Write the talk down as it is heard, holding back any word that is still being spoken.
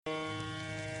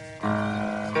Be the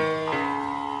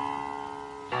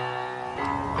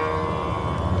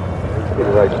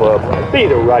right club. Be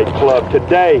the right club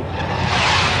today.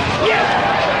 Yes!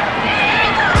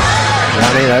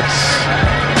 Johnny, that's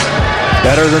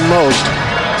better than most.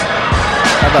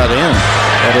 How about him?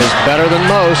 That is better than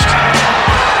most.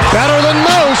 Better than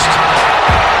most!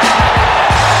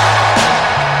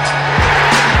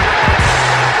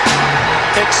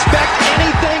 Expect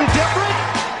anything different?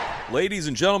 Ladies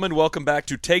and gentlemen, welcome back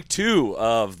to Take 2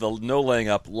 of the No Laying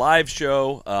Up live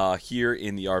show here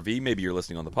in the RV. Maybe you're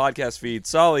listening on the podcast feed.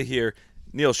 Solly here.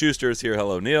 Neil Schuster is here.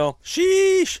 Hello, Neil.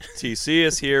 Sheesh. TC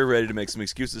is here, ready to make some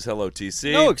excuses. Hello,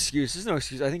 TC. No excuses. I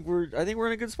think we're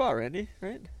in a good spot, Randy.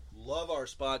 Right? Love our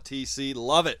spot, TC.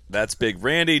 Love it. That's Big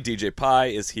Randy. DJ Pie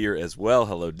is here as well.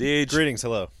 Hello, DJ. Greetings.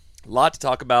 Hello. A lot to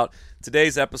talk about.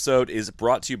 Today's episode is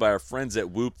brought to you by our friends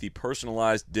at Whoop, the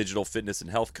personalized digital fitness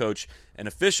and health coach and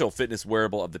official fitness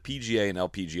wearable of the PGA and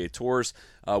LPGA tours.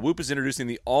 Whoop is introducing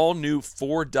the all-new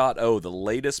 4.0, the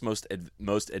latest, most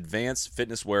advanced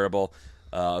fitness wearable,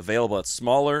 available at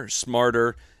smaller,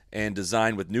 smarter, and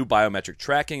designed with new biometric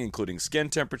tracking, including skin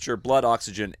temperature, blood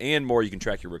oxygen, and more. You can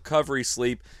track your recovery,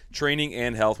 sleep, training,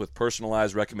 and health with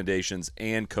personalized recommendations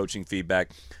and coaching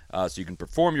feedback, so you can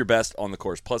perform your best on the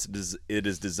course. Plus, it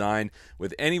is designed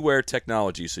with anywhere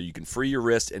technology, so you can free your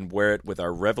wrist and wear it with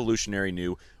our revolutionary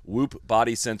new Whoop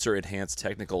body sensor enhanced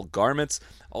technical garments.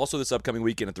 Also, this upcoming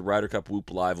weekend at the Ryder Cup, Whoop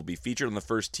Live will be featured on the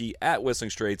first tee at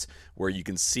Whistling Straits, where you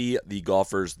can see the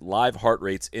golfers' live heart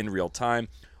rates in real time.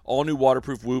 All new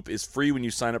waterproof Whoop is free when you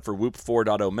sign up for Whoop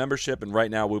 4.0 membership, and right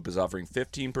now Whoop is offering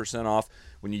 15% off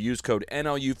when you use code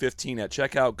NLU15 at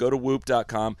checkout. Go to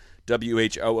whoop.com,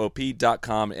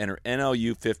 WHOOP.com, enter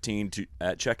NLU15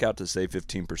 at checkout to save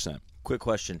 15%. Quick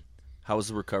question. How was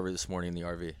the recovery this morning in the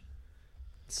RV?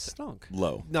 Stunk.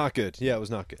 Low. Not good. Yeah, it was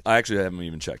not good. I actually haven't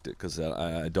even checked it because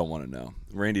I don't want to know.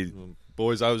 Randy.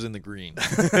 Boys, I was in the green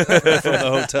from the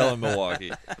hotel in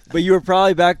Milwaukee. But you were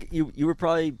probably back. You were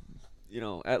probably,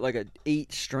 at like an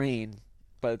 8 strain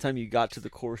by the time you got to the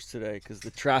course today because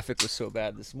the traffic was so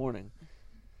bad this morning.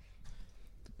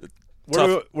 Where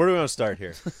do we want to start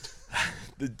here?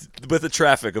 With the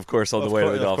traffic, of course, on the way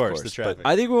to the golf course. The traffic.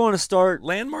 I think we want to start.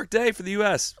 Landmark day for the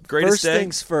U.S. Greatest First day.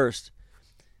 things first.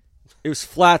 It was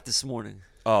flat this morning.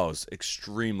 Oh, it was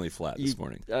extremely flat this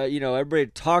morning. Everybody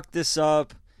talked this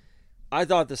up. I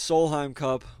thought the Solheim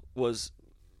Cup was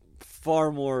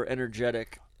far more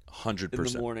energetic 100% in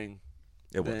the morning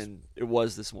than it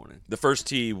was this morning. The first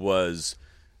tee was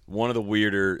one of the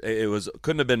weirder.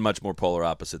 Couldn't have been much more polar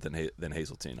opposite than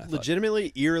Hazeltine. I thought.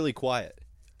 Legitimately eerily quiet.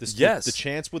 Yes. The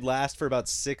chants would last for about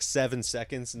 6-7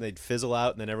 seconds, and they'd fizzle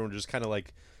out, and then everyone would just kind of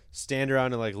like stand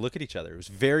around and like look at each other. It was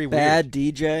very Bad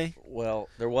weird. DJ. Well,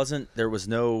 there was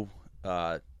no.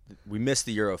 We missed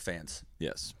the Euro fans.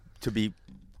 Yes. To be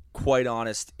quite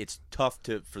honest, it's tough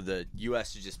for the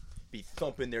U.S. to just be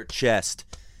thumping their chest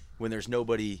when there's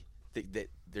nobody that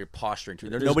they're posturing to.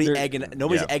 Nobody's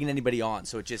egging anybody on,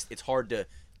 so it's hard to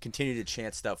continue to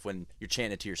chant stuff when you're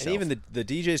chanting it to yourself. And even the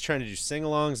DJ's trying to do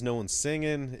sing-alongs. No one's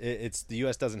singing. It's the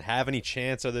U.S. doesn't have any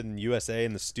chants other than USA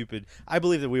and the stupid. I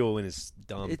believe that we will win is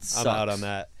dumb. I'm out on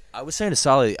that. I was saying to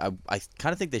Solly, I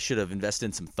kind of think they should have invested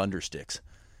in some thunder sticks.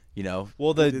 Well,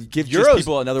 give Euros,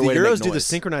 people another way to Euros make do the noise.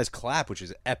 synchronized clap, which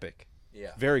is epic.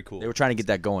 Yeah, very cool. They were trying to get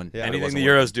that going. Yeah, Anything the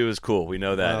Euros do is cool. We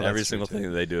know that. Oh, Every single thing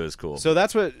that they do is cool. So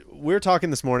that's what we're talking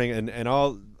this morning, and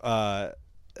I'll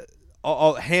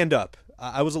hand up.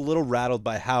 I was a little rattled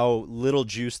by how little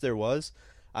juice there was.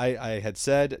 I had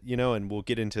said, and we'll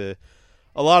get into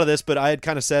a lot of this, but I had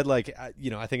kind of said, I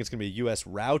think it's going to be a U.S.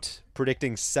 rout,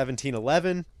 predicting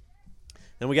 17-11.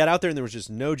 Then we got out there, and there was just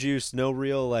no juice, no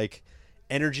real,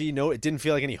 energy. No, it didn't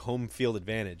feel like any home field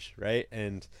advantage, right?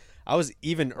 And I was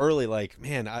even early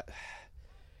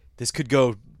this could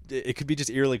go – it could be just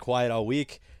eerily quiet all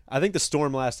week. I think the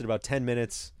storm lasted about 10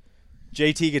 minutes.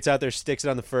 JT gets out there, sticks it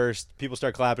on the first. People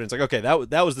start clapping. It's like, okay,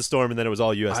 that was the storm, and then it was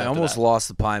all U.S. I almost lost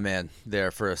the pie man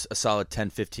there for a solid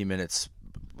 10-15 minutes,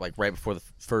 right before the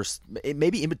first,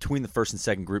 maybe in between the first and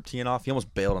second group teeing off. He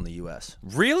almost bailed on the U.S.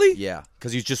 Really? Yeah,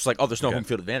 because he's just like, oh, there's no home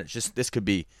field advantage. This could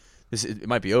be, it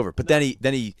might be over. But then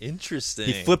he Interesting.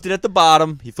 He flipped it at the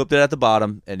bottom.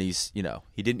 And he's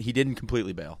he didn't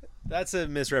completely bail. That's a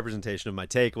misrepresentation of my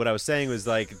take. What I was saying was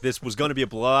this was going to be a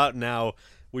blowout. Now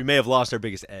we may have lost our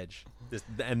biggest edge,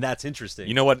 and that's interesting.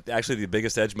 You know what? Actually, the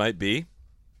biggest edge might be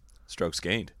strokes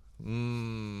gained.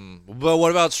 But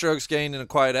what about strokes gained in a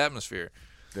quiet atmosphere?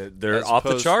 They're As off the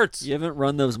opposed- charts. You haven't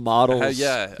run those models. You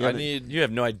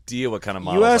have no idea what kind of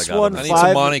models US I got. won on I this. need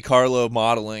some Monte Carlo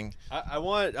modeling. I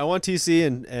want TC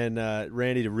and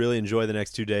Randy to really enjoy the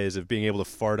next 2 days of being able to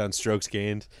fart on strokes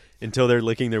gained until they're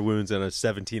licking their wounds on a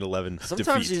 17-11 Sometimes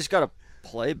defeat. you just gotta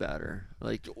play better.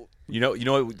 Like You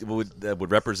know what that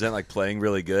would represent like playing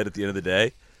really good at the end of the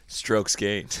day? Strokes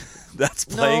gained. That's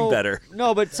playing better.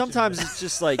 No, but sometimes it's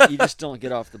just like you just don't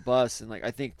get off the bus. And like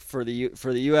I think for the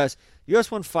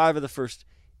U.S. won 5 of the first,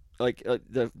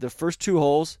 the first 2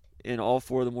 holes in all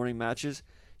 4 of the morning matches.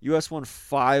 U.S. won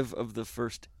 5 of the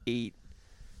first 8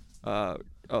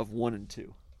 of 1 and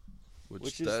 2.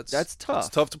 Which is that's tough. It's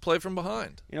tough to play from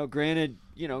behind. Granted,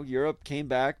 Europe came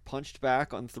back, punched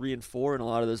back on 3 and 4 in a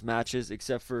lot of those matches,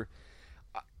 except for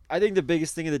I think the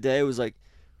biggest thing of the day was like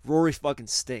Rory fucking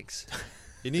stinks.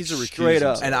 He needs to recuse Straight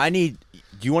up. himself. And do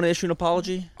you want to issue an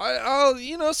apology?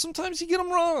 Sometimes you get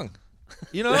them wrong.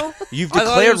 You've I thought he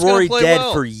declared was gonna Rory play dead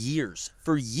well. for years.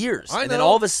 I And then know.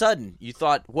 all of a sudden, you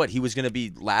thought, what, he was going to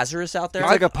be Lazarus out there?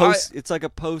 It's like a post. It's like a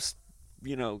post.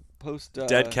 Post.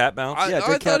 Dead cat bounce. Yeah, I dead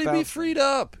cat thought he'd be bounce. freed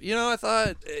up. I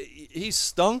thought he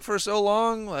stunk for so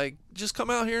long. Like, just come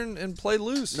out here and play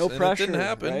loose. No and pressure. It didn't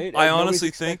happen. Right? I Nobody's honestly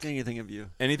expecting think anything of you.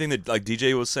 anything that like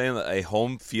DJ was saying, that a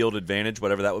home field advantage,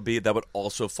 whatever that would be, that would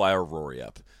also fire Rory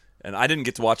up. And I didn't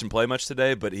get to watch him play much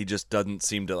today, but he just doesn't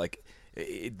seem to like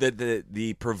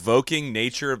the provoking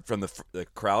nature from the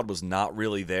crowd was not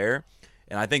really there,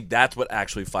 and I think that's what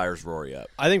actually fires Rory up.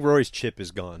 I think Rory's chip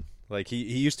is gone. Like he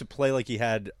used to play like he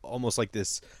had almost like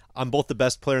this. I'm both the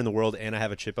best player in the world and I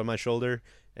have a chip on my shoulder.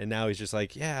 And now he's just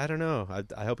like, yeah, I don't know.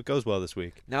 I hope it goes well this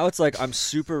week. Now it's like I'm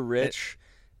super rich,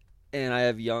 and I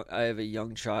have a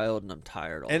young child, and I'm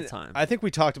tired all And the time. I think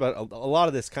we talked about a lot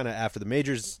of this kind of after the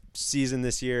majors season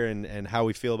this year and how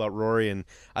we feel about Rory. And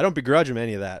I don't begrudge him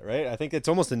any of that, right? I think it's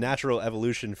almost a natural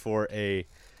evolution for a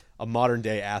modern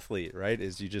day athlete, right?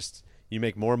 Is you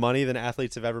make more money than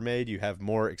athletes have ever made. You have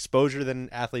more exposure than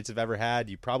athletes have ever had.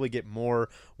 You probably get more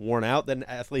worn out than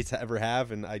athletes ever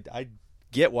have. And I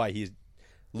get why he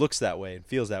looks that way and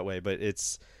feels that way, but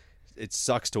it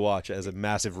sucks to watch as a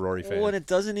massive Rory fan. Well, and it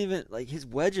doesn't even like his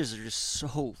wedges are just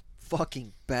so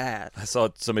fucking bad. I saw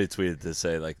somebody tweeted to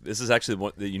say like this is actually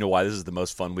one. You know why this is the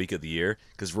most fun week of the year?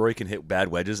 Because Rory can hit bad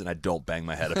wedges and I don't bang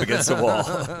my head up against the wall.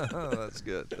 That's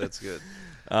good. That's good.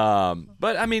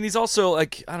 But I mean, he's also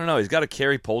like I don't know. He's got to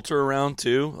carry Poulter around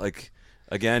too. Like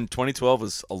again, 2012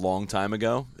 was a long time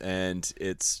ago, and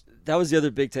that was the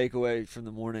other big takeaway from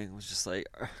the morning. Was just like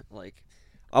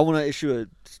I want to issue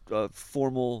a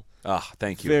formal.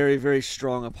 Thank you. Very, very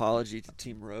strong apology to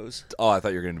Team Rose. Oh, I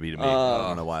thought you were going to be to me. I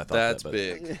don't know why I thought That's that.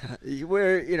 But big.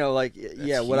 Where would I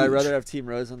huge. rather have Team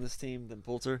Rose on this team than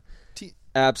Poulter? Rose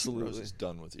Absolutely, is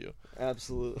done with you.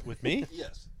 absolutely. With me?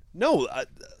 Yes. No,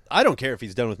 I don't care if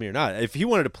he's done with me or not. If he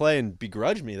wanted to play and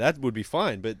begrudge me, that would be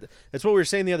fine. But that's what we were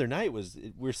saying the other night. We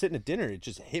were sitting at dinner. It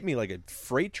just hit me like a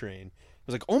freight train. I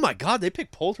was like, oh my God, they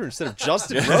picked Poulter instead of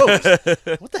Justin Rose.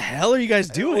 What the hell are you guys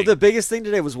doing? Well, the biggest thing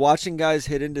today was watching guys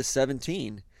hit into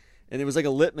 17, and it was like a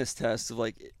litmus test of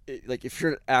like if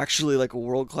you're actually like a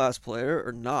world class player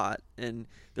or not. And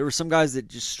there were some guys that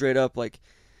just straight up like,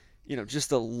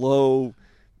 just a low,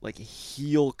 like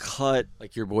heel cut.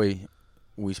 Like your boy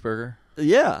Wiesberger?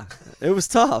 Yeah, it was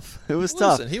tough. It was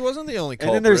tough. Listen, he wasn't the only And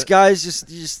culprit. then there's guys just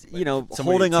Somebody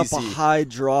holding up a TC. high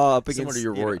draw up Similar against to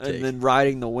your Rory take. and then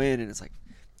riding the wind, and it's like,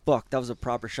 fuck, that was a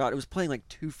proper shot. It was playing like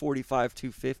 245,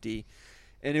 250,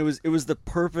 and it was the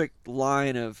perfect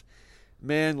line of,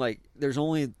 man, like there's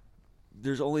only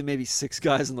maybe 6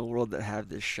 guys in the world that have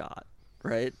this shot,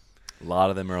 right? a lot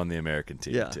of them are on the American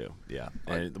team Yeah. too. Yeah,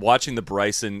 and watching the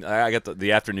Bryson, I got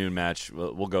the afternoon match.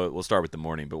 We'll start with the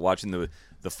morning, but watching the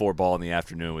 4-ball in the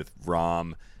afternoon with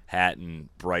Rahm, Hatton,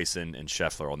 Bryson, and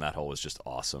Scheffler on that hole was just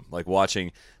awesome. Like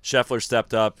watching Scheffler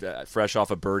stepped up fresh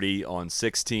off a birdie on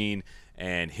 16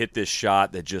 and hit this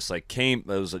shot that just came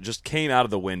out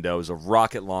of the window. It was a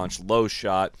rocket launch, low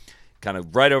shot, kind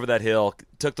of right over that hill,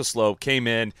 took the slope, came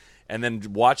in, and then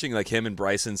watching him and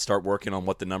Bryson start working on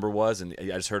what the number was, and I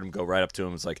just heard him go right up to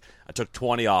him. It's like I took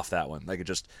 20 off that one. They were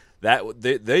just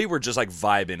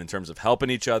vibing in terms of helping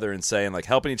each other and saying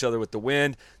helping each other with the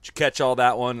wind. Did you catch all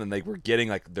that one? And they were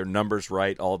getting their numbers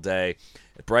right all day.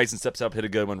 Bryson steps up, hit a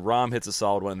good one. Rahm hits a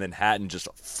solid one, and then Hatton just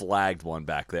flagged one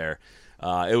back there.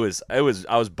 I was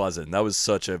buzzing. That was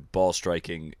such a ball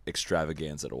striking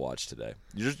extravaganza to watch today.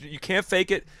 You can't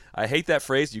fake it. I hate that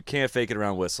phrase. You can't fake it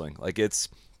around whistling.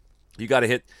 You got to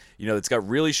hit, it's got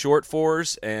really short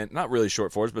fours and not really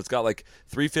short fours, but it's got like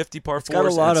 350 par fours. It's got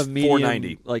a lot of medium,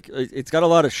 490. like it's got a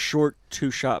lot of short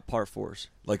 2-shot par fours.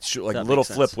 Like little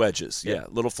flip wedges. Yeah,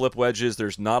 little flip wedges.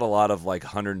 There's not a lot of like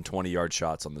 120-yard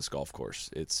shots on this golf course.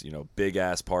 It's, big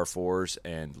ass par fours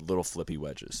and little flippy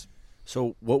wedges.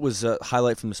 So what was a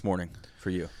highlight from this morning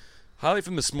for you? Highlight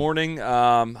from this morning,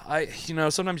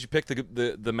 sometimes you pick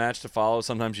the match to follow,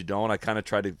 sometimes you don't. I kind of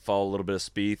try to follow a little bit of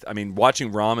Spieth. I mean,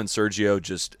 watching Rahm and Sergio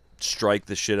just strike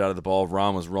the shit out of the ball.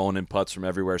 Rahm was rolling in putts from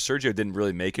everywhere. Sergio didn't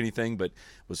really make anything, but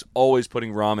was always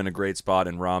putting Rahm in a great spot,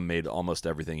 and Rahm made almost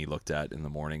everything he looked at in the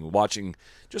morning. Watching,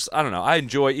 I don't know, I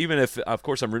enjoy, even if, of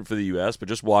course, I'm rooting for the U.S., but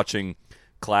just watching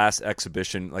class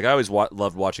exhibition. Like, I always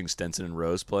loved watching Stenson and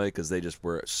Rose play because they just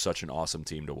were such an awesome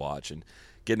team to watch, and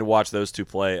getting to watch those two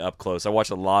play up close. I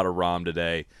watched a lot of Rahm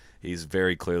today. He's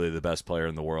very clearly the best player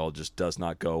in the world, just does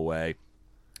not go away.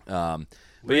 But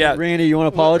yeah, Randy, you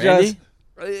want to apologize?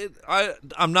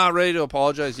 I'm not ready to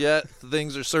apologize yet.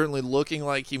 Things are certainly looking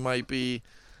like he might be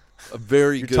a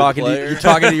very good player. You're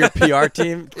talking to your PR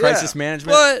team, crisis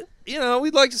management. But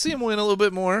we'd like to see him win a little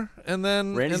bit more, and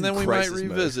then we might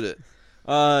revisit it.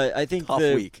 I think Tough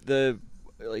week.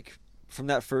 From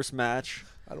that first match,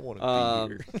 I don't want to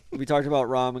be here. we talked about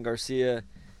Rahm and Garcia.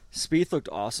 Spieth looked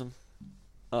awesome.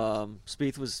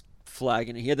 Spieth was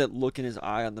flagging. He had that look in his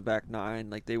eye on the back nine,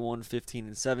 like they won 15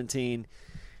 and 17.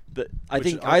 I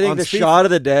think the shot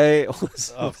of the day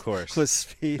was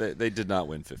Spieth. They did not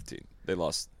win 15. They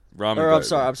lost.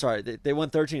 I'm sorry. They won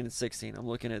 13 and 16. I'm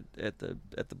looking at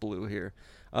the blue here.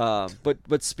 But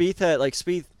Spieth had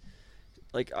Spieth.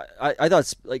 I thought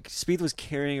Spieth was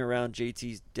carrying around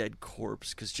JT's dead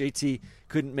corpse because JT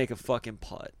couldn't make a fucking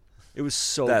putt. It was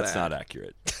so bad. That's not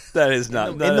accurate. That is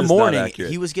not. In the morning,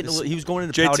 he was going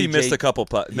into JT missed a couple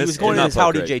putts. He was going into his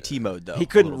howdy JT mode though. He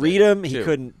couldn't read him. He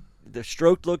couldn't. The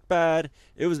stroke looked bad.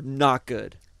 It was not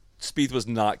good. Spieth was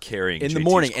not carrying in JT's the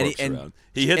morning, and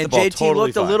he hit the ball JT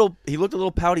totally looked fine. He looked a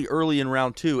little pouty early in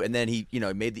round 2, and then he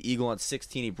made the eagle on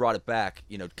 16. He brought it back.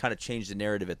 Kind of changed the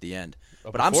narrative at the end.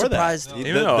 But I'm surprised.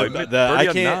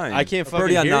 I can't fucking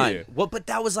hear you. Well, but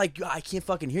that was like, I can't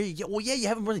fucking hear you. Well, yeah, you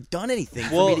haven't really done anything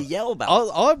for me to yell about.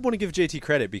 I want to give JT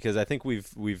credit because I think we've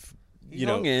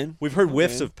heard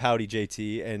whiffs of pouty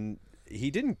JT, and he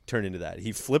didn't turn into that.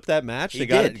 He flipped that match. They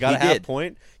got a half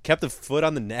point, kept the foot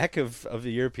on the neck of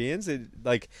the Europeans.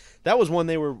 That was one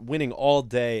they were winning all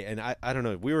day, and I don't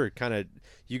know. We were kind of,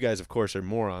 you guys of course are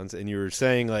morons, and you were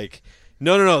saying like,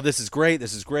 no, this is great.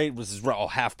 This is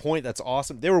half point. That's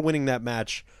awesome. They were winning that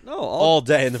match all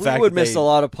day, and the fact Fleetwood missed a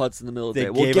lot of putts in the middle of the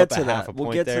day. We'll get to that.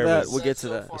 We'll get to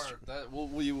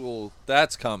that.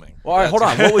 That's coming. Well, all right, hold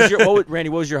on. Randy?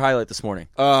 What was your highlight this morning?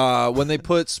 When they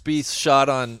put Spieth's shot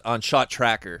on Shot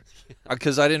Tracker,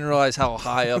 because I didn't realize how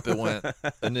high up it went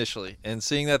initially, and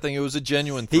seeing that thing, it was a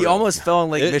genuine thrill. He almost fell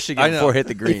in Lake Michigan before it hit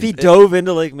the green. If he dove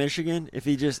into Lake Michigan, if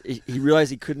he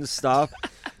realized he couldn't stop.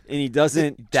 And he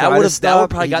doesn't. That would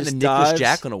probably gotten the Nicholas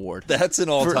Jacklin Award. That's an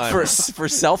all-time for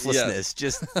selflessness.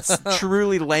 Just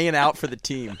truly laying out for the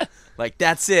team. Like,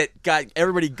 that's it. God,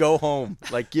 everybody go home.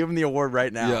 Like, give him the award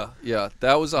right now. Yeah.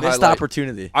 That was a missed highlight.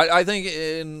 opportunity. I think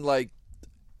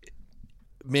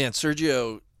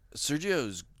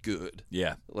Sergio's good.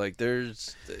 Yeah. Like,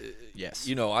 there's yes.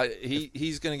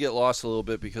 He's going to get lost a little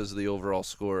bit because of the overall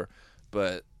score,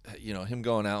 but him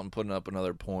going out and putting up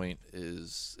another point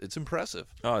it's impressive.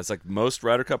 Oh, it's like most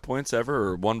Ryder Cup points ever,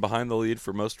 or one behind the lead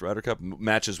for most Ryder Cup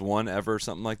matches won ever,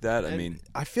 something like that.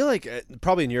 I feel like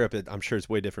probably in Europe, I'm sure it's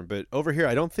way different, but over here,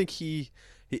 I don't think he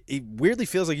weirdly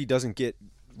feels like he doesn't get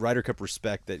Ryder Cup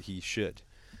respect that he should.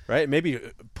 Right? Maybe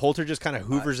Poulter just kind of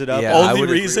hoovers it up. Yeah, only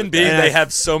reason being they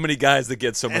have so many guys that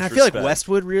get so much respect. And I feel like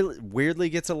Westwood really weirdly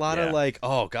gets a lot of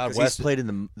oh god, West played in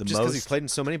the most. Just because he's played in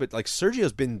so many, but like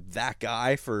Sergio's been that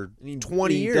guy for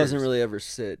 20 years. He doesn't really ever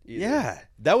sit either. Yeah,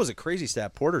 that was a crazy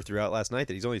stat Porter threw out last night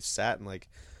that he's only sat in like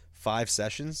 5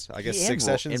 sessions. I guess 6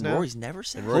 sessions and now. Rory's never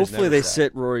sat. Hopefully they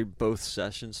sit Rory both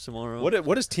sessions tomorrow.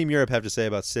 What does Team Europe have to say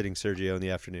about sitting Sergio in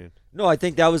the afternoon? No, I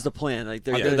think that was the plan. Like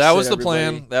that was the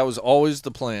plan. That was always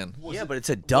the plan. Yeah, but it's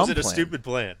a dumb plan. Was it a stupid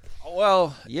plan?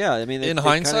 Well, yeah. I mean, in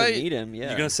hindsight, need him. Yeah.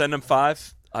 You're gonna send him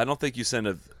 5. I don't think you send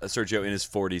a Sergio in his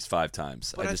 40s 5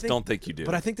 times. I don't think you do.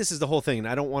 But I think this is the whole thing, and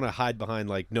I don't want to hide behind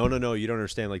like, no, you don't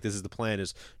understand. Like, this is the plan.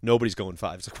 Is nobody's going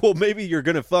 5. It's like, well, maybe you're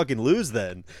gonna fucking lose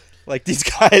then. Like these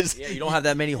guys. Yeah, you don't have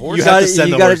that many horses.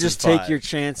 You got to just take your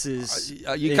chances.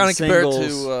 You kind of compare it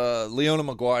to Leona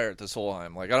Maguire at this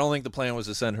Solheim. Like, I don't think the plan was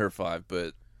to send her 5,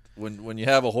 but when you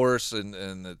have a horse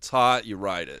and it's hot, you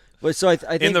ride it. But so I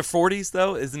think in the 40s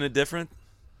though, isn't it different?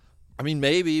 I mean,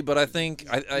 maybe, but I think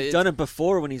He's done it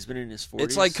before when he's been in his 40s.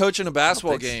 it's like coaching a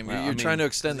basketball game. You're trying to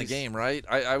extend the game, right?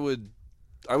 I would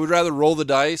rather roll the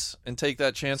dice and take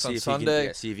that chance on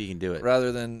Sunday. See if he can do it.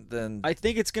 Rather than I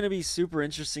think it's going to be super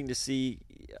interesting to see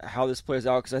how this plays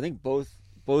out because I think both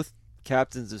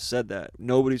captains have said that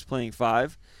nobody's playing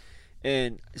 5,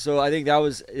 and so I think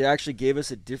it actually gave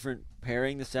us a different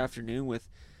pairing this afternoon with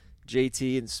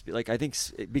JT and I think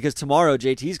because tomorrow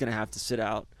JT's going to have to sit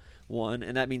out one,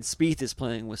 and that means Spieth is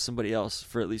playing with somebody else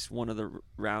for at least one of the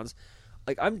rounds.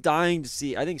 Like I'm dying to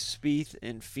see. I think Spieth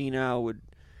and Finau would.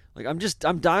 Like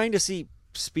I'm dying to see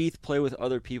Spieth play with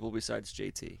other people besides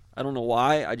JT. I don't know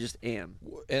why. I just am.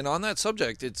 And on that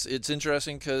subject, it's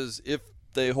interesting because if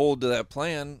they hold to that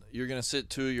plan, you're going to sit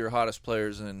 2 of your hottest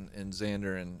players in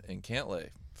Xander and Cantlay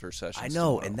for sessions. I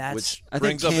know, tomorrow, and that's which I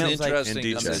brings up think an interesting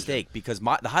a mistake because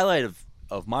the highlight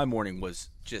of my morning was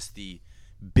just the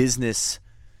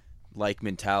business-like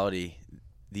mentality,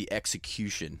 the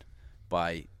execution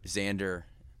by Xander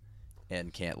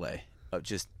and Cantlay of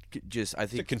just I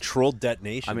think it's a controlled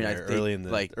detonation. I mean, I there think early in the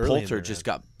like early Poulter in the just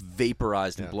got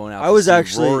vaporized and blown out. I was to see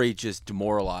actually Rory just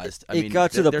demoralized. I it mean,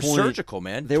 got to the they're point surgical,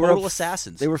 man. They Total were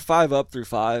assassins. They were 5 up through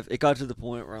 5. It got to the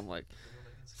point where I'm like,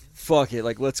 fuck it,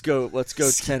 like let's go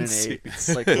 10 and 8.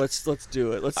 It's like let's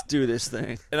do it. Let's do this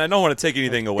thing. And I don't want to take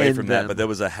anything away End from them. that, but there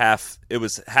was it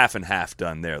was half and half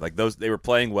done there. Like they were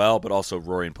playing well, but also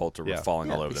Rory and Poulter were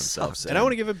falling all over themselves. And I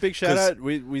want to give a big shout out.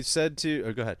 We said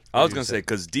to go ahead. I was going to say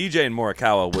because DJ and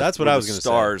Morikawa That's what were I was the gonna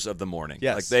stars of the morning.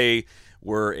 Yes. Like they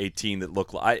were a team that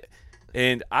looked like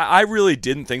I really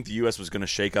didn't think the U.S. was going to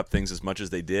shake up things as much as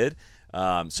they did.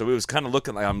 So it was kind of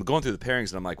looking like I'm going through the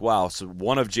pairings and I'm like, wow. So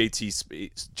one of JT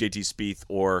Spieth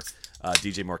or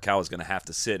DJ Morikawa is going to have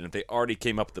to sit, and if they already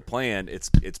came up with the plan, it's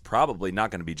probably not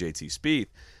going to be JT Spieth.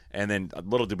 And then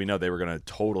little did we know they were going to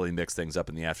totally mix things up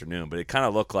in the afternoon. But it kind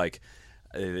of looked like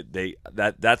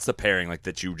that's the pairing like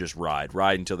that you just ride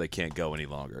until they can't go any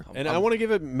longer. And I want to give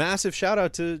a massive shout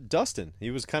out to Dustin.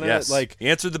 He was kind of like he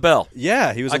answered the bell.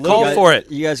 Yeah, he was. I called for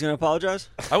it. You guys gonna apologize?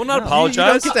 I will not You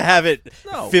apologize. don't get to have it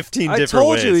 15 I different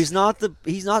told ways. you he's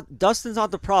not Dustin's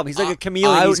not the problem. He's like a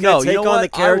chameleon. He's gonna take on the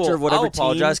character of whatever I'll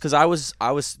apologize because I was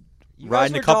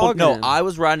riding a couple. No, I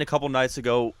was riding a couple nights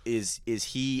ago. Is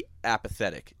he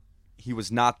apathetic? He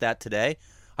was not that today.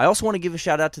 I also want to give a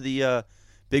shout out to the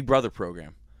Big Brother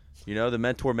program. You know, the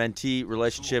mentor-mentee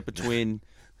relationship between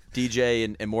DJ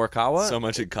and Morikawa. So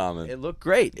much in common. It looked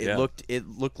great. Yeah. It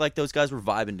looked like those guys were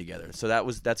vibing together. So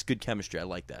that's good chemistry. I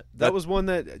like that. That was one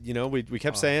that we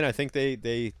kept saying. I think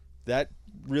they that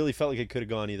really felt like it could have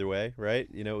gone either way, right?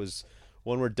 It was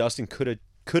one where Dustin could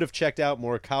have checked out.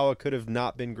 Morikawa could have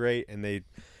not been great, and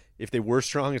if they were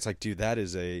strong, it's like, dude, that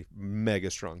is a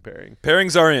mega strong pairing.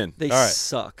 Pairings are in. They All right.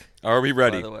 suck. Are we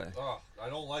ready? By the way, I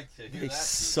don't like to hear they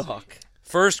suck.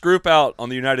 First group out on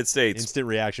the United States. Instant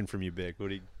reaction from you, Big. What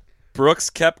do you? Brooks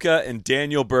Koepka and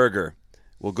Daniel Berger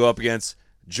will go up against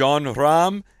John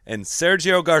Rahm and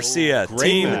Sergio Garcia. great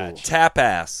Team match.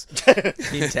 Tapas.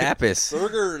 Team Tapas.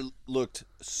 Berger looked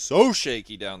so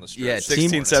shaky down the stretch. Yeah,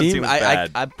 16, 17 was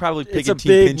bad. I'm probably picking It's a Team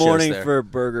big Pinchos morning there. for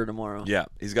Burger tomorrow. Yeah,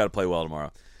 he's got to play well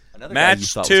tomorrow. Another guy you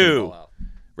Match thought was gonna 2. blow out.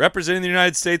 Representing the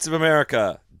United States of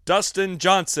America, Dustin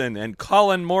Johnson and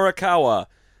Colin Morikawa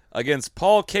against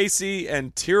Paul Casey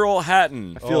and Tyrrell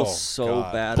Hatton. I feel Oh, so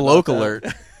God. bad. Bloke about that. alert.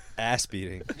 Ass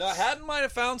beating. Now, Hatton might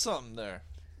have found something there.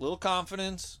 Little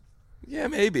confidence. Yeah,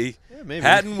 maybe. Maybe.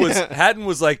 Hatton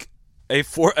was like a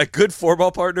good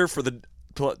 4-ball partner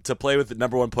to play with the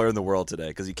number 1 player in the world today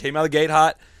because he came out of the gate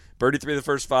hot, birdied 3 of the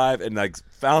first 5, and like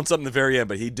found something at the very end,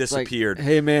 but he disappeared. Like,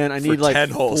 hey man, I for need like 10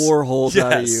 holes. 4 holes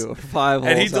out of Yes. you, 5 holes.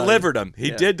 And he out of you. delivered them. He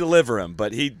Yeah. did deliver them,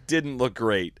 but he didn't look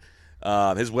great.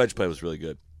 His wedge play was really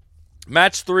good.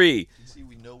 Match 3. See,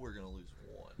 we know we're going to lose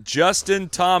one. Justin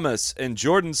Thomas and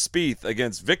Jordan Spieth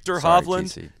against Victor Sorry,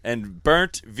 Hovland TC. and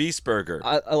Bernd Wiesberger.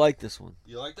 I like this one.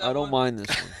 You like that I don't one? mind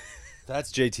this one.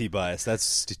 That's JT bias. They're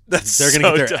so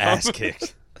gonna get their dumb. ass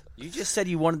kicked. You just said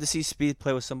you wanted to see Spieth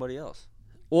play with somebody else.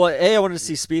 Well, I wanted to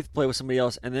see Spieth play with somebody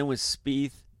else, and then with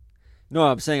Spieth. No,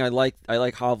 I'm saying I like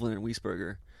Hovland and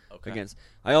Wiesberger against.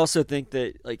 I also think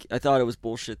that I thought it was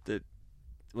bullshit that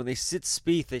when they sit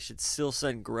Spieth, they should still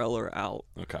send Greller out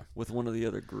Okay. with one of the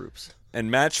other groups.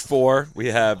 And match 4, we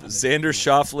have Xander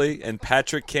Schauffele and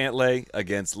Patrick Cantlay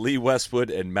against Lee Westwood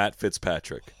and Matt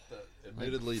Fitzpatrick.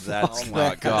 Admittedly, that's Oh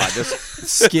my God! This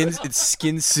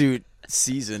skin suit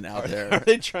season out Are there.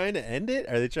 they trying to end it?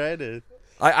 Are they trying to?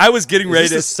 I was getting Is ready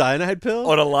this to a cyanide pill?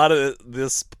 on a lot of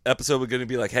this episode. We're going to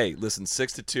be like, hey, listen,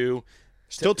 6-2.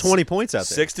 Still 20 points out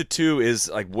there. 6-2 is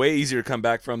like way easier to come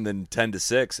back from than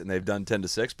 10-6, and they've done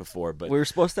 10-6 before. But We were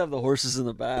supposed to have the horses in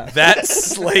the back.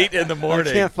 that's late in the I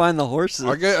morning. can't find the horses.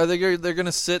 Are they're going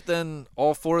to sit then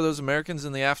all 4 of those Americans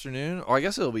in the afternoon? Oh, I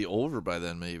guess it'll be over by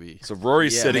then maybe. So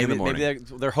Rory's sitting in the maybe morning.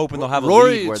 they're hoping they'll have a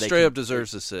Rory lead where they straight can, up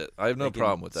deserves to sit. I have no they can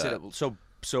problem with sit that. up.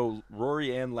 So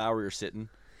Rory and Lowry are sitting.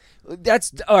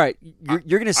 That's all right.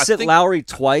 You're going to sit think- Lowry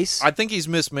twice. I think he's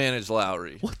mismanaged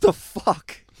Lowry. What the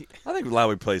fuck? I think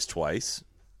Lowry plays twice.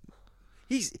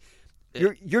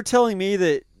 You're telling me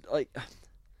that like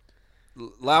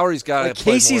Lowry's got like to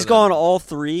play Casey's more gone than, all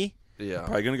 3. Yeah.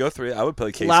 Probably going to go 3. I would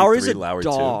play Casey Lowry's 3, a Lowry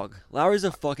dog. Lowry's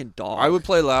a fucking dog. I would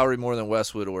play Lowry more than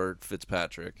Westwood or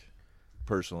Fitzpatrick,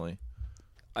 personally.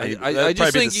 2. I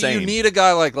just think you need a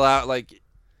guy like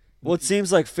Well, it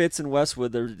seems like Fitz and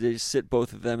Westwood they just sit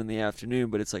both of them in the afternoon,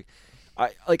 but it's like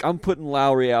I'm putting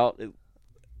Lowry out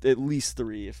at least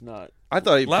 3, if not. I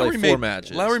thought he Lowry played made 4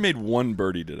 matches. Lowry made 1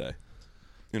 birdie today.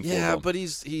 In yeah, four-ball. but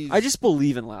he's I just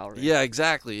believe in Lowry. yeah,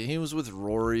 exactly. He was with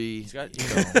Rory. He's got he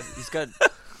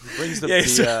brings the, Yeah,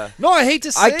 the No, I hate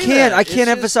to say I can't It's just,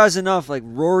 emphasize enough. Like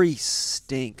Rory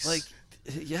stinks. like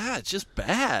yeah, it's just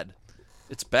bad.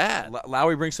 It's bad.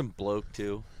 Lowry brings some bloke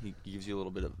too. He gives you a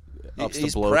little bit of ups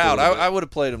He's the bloke. proud. a little bit. I would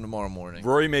have played him tomorrow morning.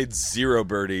 Rory made 0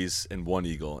 birdies and 1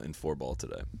 eagle in 4-ball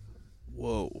today.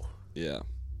 Whoa. Yeah.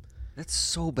 that's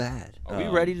so bad. Are we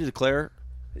ready to declare?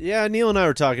 Yeah, Neil and I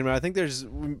were talking about. I think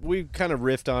we kind of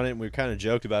riffed on it and we kind of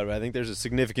joked about it. But I think there's a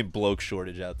significant bloke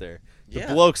shortage out there. The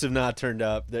blokes have not turned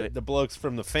up. The blokes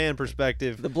from the fan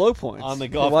perspective The blow points on the We're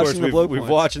golf course. watching the blow We've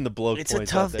points. watching the bloke It's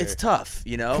points a tough. out there. It's tough.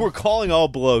 You know. We're calling all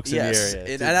blokes Yes, in the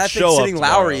area. and to I show think up sitting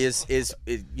tomorrow. Lowry is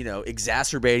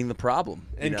exacerbating the problem.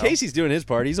 you And know? Casey's doing his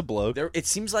part. He's a bloke. It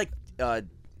seems like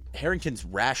Harrington's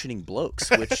rationing blokes,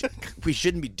 which we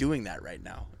shouldn't be doing that right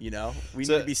now. You know, we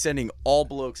So- need to be sending all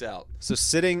blokes out. So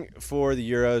sitting for the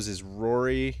Euros is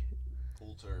Rory,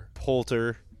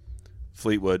 Poulter,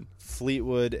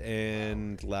 Fleetwood,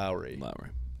 and Lowry.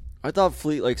 I thought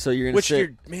Fleet like so you're gonna Which sit you're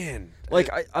man. like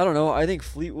I don't know. I think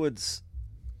Fleetwood's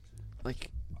like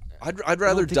I'd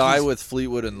rather think die he's- with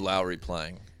Fleetwood and Lowry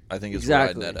playing. I think is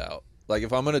Exactly. where I net out. Like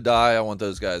if I'm gonna die, I want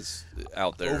those guys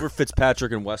out there. Over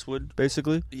Fitzpatrick and Westwood,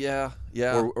 basically, yeah,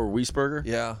 or Wiesberger.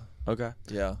 yeah, Okay.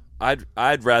 yeah.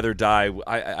 I'd rather die.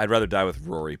 I'd rather die with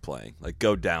Rory playing. Like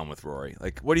go down with Rory.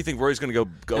 Like what do you think Rory's going to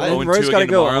go I think 0-2 Rory's gotta again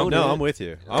go tomorrow? 0-2. No, I'm with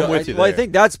you. I'm with you. Well, I there.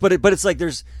 think that's but it's like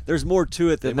there's more to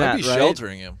it They than might that, be right?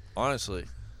 sheltering him. Honestly,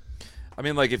 I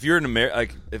mean, like if you're in America,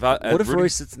 like if I What if Rudy- Rory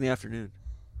sits in the afternoon?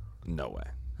 No way.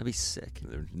 That'd be sick.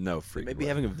 There's no freaking Maybe way.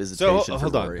 having a So visitation.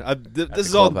 hold for on. Rory. This the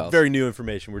is all clubhouse. very new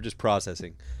information. We're just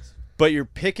processing. But you're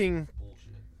picking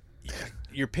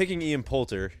Ian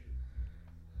Poulter,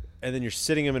 and then you're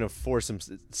sitting him in a foursome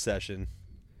session,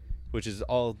 which is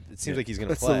all. It seems like he's going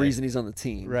to That's play. the reason he's on the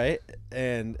team, right?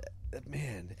 And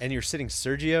man, and you're sitting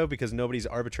Sergio because nobody's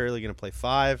arbitrarily going to play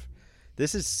 5.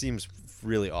 This seems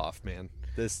really off, man.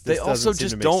 This They doesn't also seem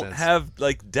just to make don't sense. have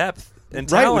like depth and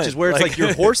right, talent. which is where it's like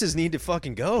your horses need to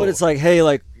fucking go. But it's like, hey,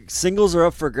 like singles are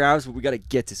up for grabs, but we got to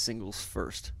get to singles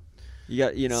first. You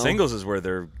got, singles is where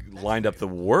they're lined up the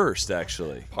worst,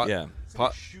 actually. Yeah.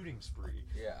 shooting spree.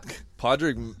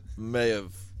 Podrick may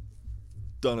have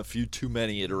done a few too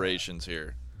many iterations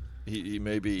here. He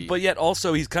may be, But yet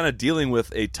also he's kind of dealing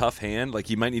with a tough hand. Like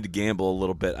he might need to gamble a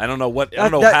little bit. I don't know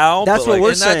how. That's but what like, we're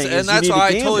and saying. that's is and that's you need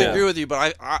why to I totally gamble. agree with you.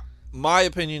 But my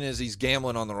opinion is he's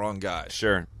gambling on the wrong guy.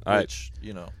 Sure. All right. Which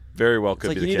Very well It's could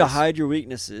like be you the need case. to hide your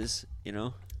weaknesses.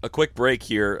 A quick break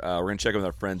here. We're going to check in with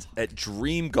our friends at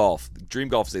Dream Golf. Dream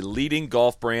Golf is a leading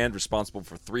golf brand responsible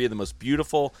for 3 of the most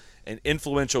beautiful and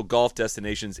influential golf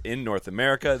destinations in North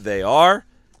America. They are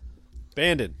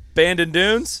Bandon. Bandon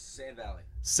Dunes,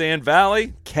 Sand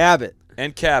Valley, Cabot.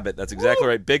 and Cabot. That's exactly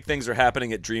right. Big things are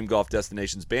happening at Dream Golf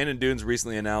destinations. Bandon Dunes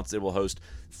recently announced it will host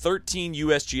 13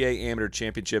 USGA Amateur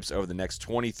Championships over the next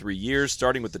 23 years,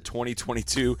 starting with the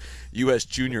 2022 US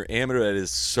Junior Amateur. That is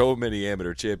so many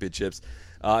amateur championships.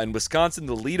 In Wisconsin,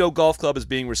 the Lido Golf Club is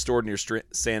being restored near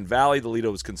Sand Valley. The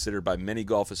Lido was considered by many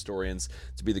golf historians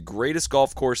to be the greatest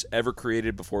golf course ever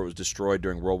created before it was destroyed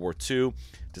during World War II.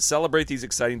 To celebrate these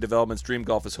exciting developments, Dream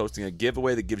Golf is hosting a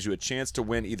giveaway that gives you a chance to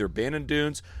win either Bandon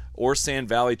Dunes or Sand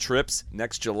Valley trips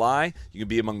next July. You can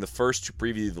be among the first to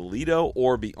preview the Lido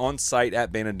or be on site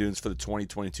at Bandon Dunes for the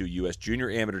 2022 U.S. Junior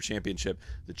Amateur Championship.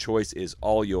 The choice is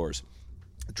all yours.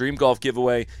 The Dream Golf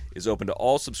giveaway is open to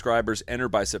all subscribers. Enter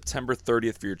by September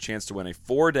 30th for your chance to win a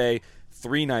 4-day,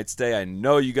 3-night stay. I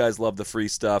know you guys love the free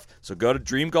stuff, so go to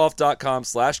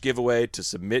dreamgolf.com/giveaway to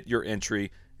submit your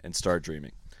entry and start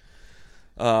dreaming.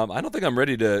 I don't think I'm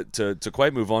ready to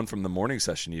quite move on from the morning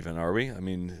session. Even are we? I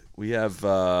mean, we have.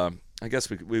 I guess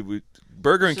we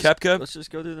Berger and Koepka. Let's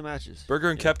just go through the matches. Berger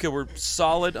and Koepka were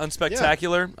solid,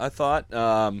 unspectacular. I thought.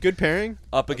 Good pairing.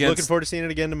 Up against. Looking forward to seeing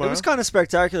it again tomorrow. It was kind of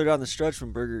spectacular down the stretch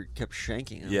when Berger kept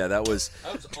shanking him. Yeah, that was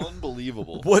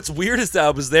unbelievable. What's weird is that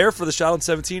I was there for the shot on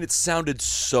 17. It sounded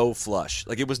so flush,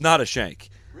 like it was not a shank.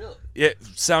 Really? It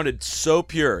sounded so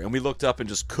pure, and we looked up and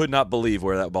just could not believe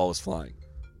where that ball was flying.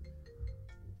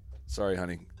 Sorry,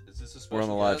 honey. Is this a special We're on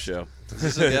the live guest? show. Is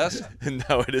this a guest?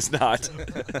 No, it is not.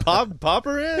 Pop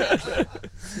her in.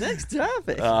 Next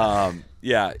topic.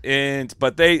 Yeah,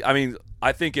 but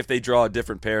I think if they draw a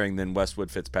different pairing than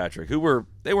Westwood Fitzpatrick,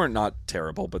 they weren't not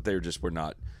terrible, but they were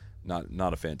not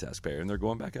a fantastic pair, and they're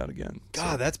going back out again.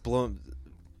 God, that's blown.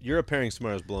 Europe pairing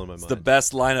tomorrow is blowing my mind. It's the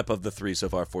best lineup of the three so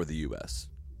far for the U.S.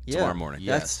 tomorrow morning.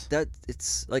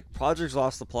 It's like Podrick's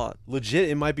lost the plot. Legit,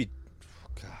 it might be.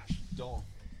 Gosh, Don't.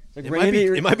 Like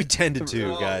it might be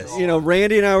 10-2, guys. You know,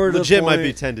 Randy and I were legit to the might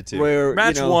point be 10-2. Where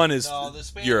Match one is No, the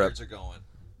Spaniards Europe. are going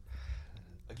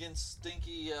against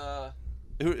stinky.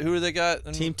 Who they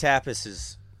got? Team Tapas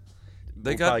is.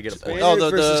 They We'll got probably get a point. Spaniard the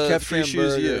versus Koepka free and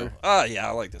shoes. Berger. You. Oh yeah,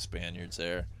 I like the Spaniards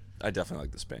there. I definitely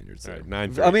like the Spaniards. All There. right,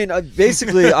 9-3. I mean,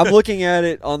 basically, I'm looking at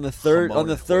it on the third. On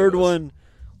the Hamon third Fuegos. one,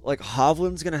 like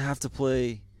Hovland's gonna have to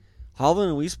play. Hovland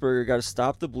and Wiesberger got to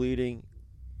stop the bleeding,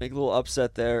 make a little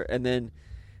upset there, and then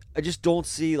I just don't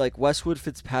see like Westwood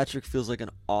Fitzpatrick feels like an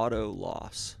auto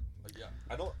loss. Yeah,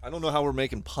 I don't know how we're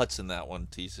making putts in that one,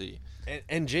 TC.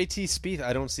 and JT Spieth,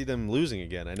 I don't see them losing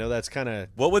again. I know that's kind of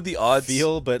What would the odds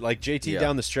feel, but like JT Yeah.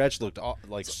 down the stretch looked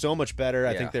like so much better.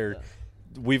 I think they're.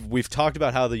 We've talked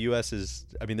about how the U.S. is.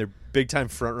 I mean, they're big time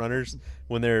front runners.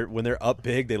 When they're up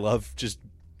big, they love just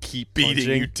keep Beating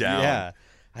punching. you down. Yeah,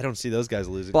 I don't see those guys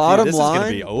losing. Bottom Dude, this line, is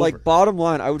gonna be over. like bottom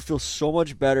line, I would feel so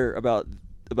much better about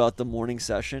the morning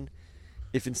session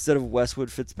if instead of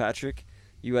Westwood Fitzpatrick,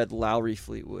 you had Lowry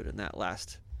Fleetwood in that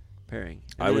last pairing.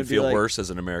 And I then would it'd be feel like, worse as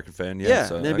an American fan. Yeah, Yeah,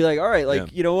 so and they'd be like, all right, like yeah.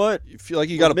 you know what? You feel like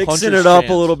you got to mixing it up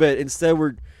a little bit. Instead,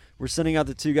 we're sending out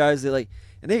the two guys that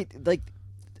they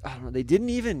I don't know. They didn't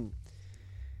even.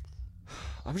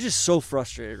 I'm just so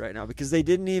frustrated right now because they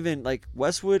didn't even like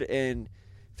Westwood and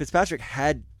Fitzpatrick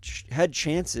had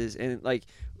chances, and like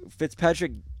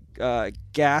Fitzpatrick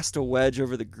gassed a wedge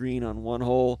over the green on one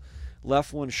hole,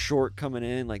 left one short coming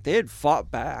in. Like they had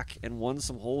fought back and won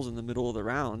some holes in the middle of the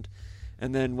round,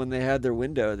 and then when they had their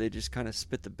window, they just kind of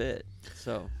spit the bit.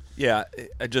 So Yeah,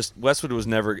 Westwood was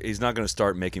never. He's not going to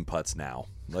start making putts now.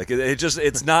 Like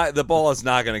it's not. The ball is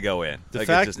not going to go in. The like,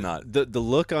 fact, it's just not. the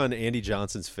look on Andy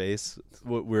Johnson's face.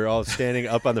 We're all standing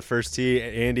up on the first tee.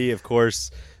 Andy, of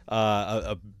course,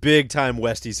 a big time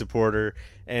Westy supporter,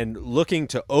 and looking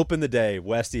to open the day.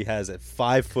 Westy has a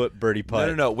 5-foot birdie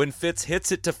putt. No. When Fitz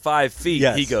hits it to 5 feet,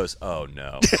 Yes. he goes, "Oh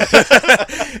no!"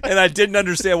 And I didn't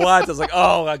understand why. I was like,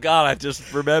 "Oh my god!" I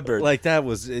just remembered. Like that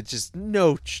was it's just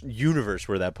no universe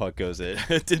where that putt goes in.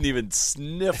 It didn't even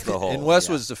sniff the hole. In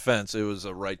Westwood's defense, it was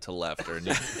a right to lefter, and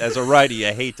as a righty,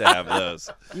 I hate to have those.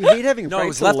 you hate having No, right it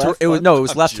was to left. left. It was no, it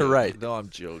was I'm left to joking. right. No, I'm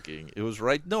joking. It was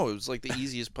right. No, it was like the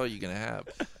easiest putt you're gonna have.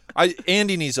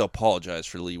 Andy needs to apologize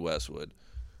for Lee Westwood.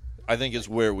 I think it's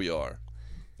where we are.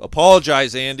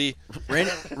 Apologize, Andy.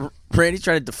 Randy's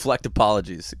trying to deflect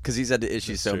apologies because he's had to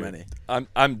issue so true. many.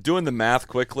 I'm doing the math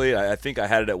quickly. I think I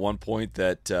had it at one point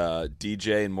that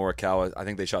DJ and Morikawa, I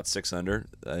think they shot 6 under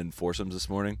in foursomes this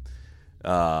morning.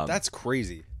 That's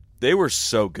crazy. They were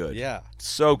so good. Yeah.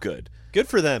 So good. Good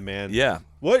for them, man. Yeah.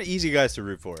 What easy guys to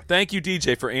root for. Thank you,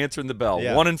 DJ, for answering the bell.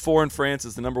 Yeah. 1-4 in France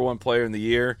is the number 1 player in the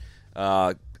year.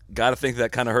 Got to think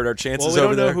that kind of hurt our chances Well, we over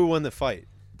don't know there. who won the fight,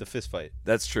 the fist fight.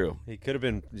 That's true. He could have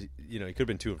been, he could have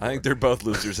been 2 and 4. I think they're both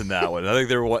losers in that one. I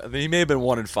think he may have been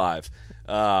 1-5.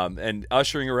 And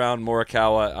ushering around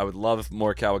Morikawa, I would love if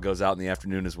Morikawa goes out in the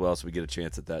afternoon as well, so we get a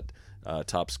chance at that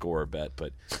top scorer bet.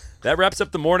 But that wraps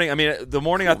up the morning. I mean, the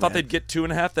morning I thought they'd get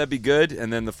 2.5. That'd be good,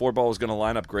 and then the 4-ball was going to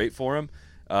line up great for him.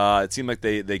 It seemed like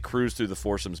they cruised through the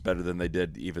foursomes better than they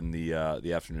did even the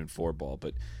afternoon 4-ball.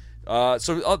 But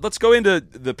so let's go into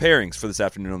the pairings for this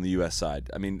afternoon on the U.S. side.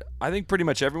 I mean, I think pretty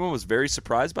much everyone was very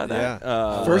surprised by that.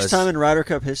 Yeah. First time in Ryder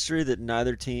Cup history that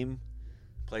neither team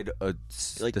Played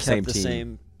like the kept same the team.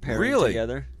 same pairing Really?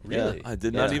 together. Really? Yeah. I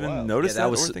did not Yeah. even Wow. notice Yeah, that.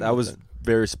 or think that about was that.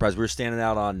 very surprised. We were standing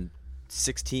out on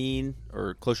 16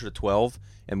 or closer to 12,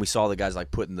 and we saw the guys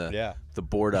like putting the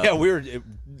board up. Yeah, we were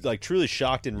like truly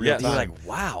shocked in real And he was time. like,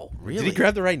 "Wow, really?" Did he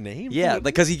grab the right name? Yeah,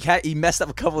 because he messed up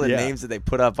a couple of the Yeah. names that they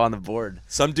put up on the board.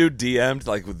 Some dude DM'd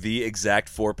like with the exact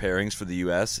 4 pairings for the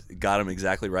U.S. Got him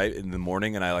exactly right in the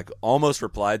morning, and I like almost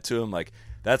replied to him like,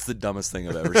 That's the dumbest thing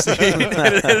I've ever seen. It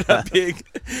ended up being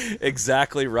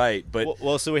exactly right. But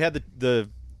well, so we had the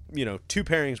two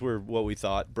pairings were what we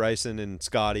thought: Bryson and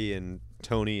Scotty and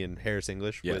Tony and Harris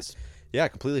English. Yes. Yeah,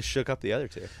 completely shook up the other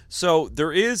two. So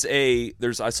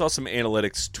I saw some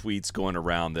analytics tweets going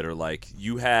around that are like,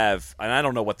 you have, and I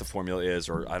don't know what the formula is,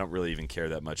 or I don't really even care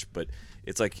that much, but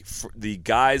it's like the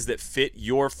guys that fit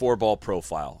your 4-ball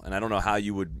profile, and I don't know how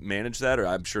you would manage that, or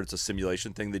I'm sure it's a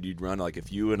simulation thing that you'd run. Like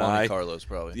if you and Monte I, Carlos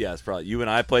probably. yeah, it's probably you and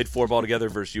I played 4-ball together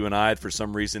versus you and I. For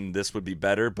some reason, this would be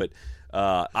better, but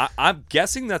I'm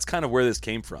guessing that's kind of where this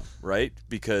came from, right?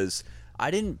 Because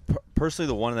I didn't personally.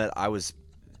 The one that I was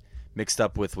mixed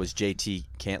up with was JT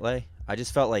Cantlay. I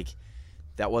just felt like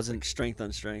that wasn't Like strength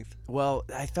on strength. well.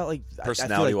 I felt like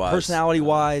Personality-wise.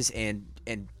 personality-wise, and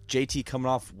JT coming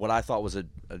off what I thought was a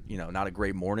not a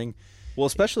great morning. Well,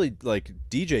 especially like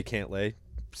DJ Cantlay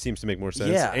seems to make more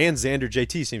sense. Yeah. And Xander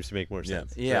JT seems to make more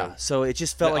sense. Yeah, so it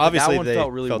just felt Now, like obviously that one they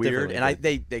felt really felt weird, differently,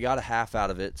 and they got a half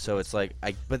out of it. So it's like,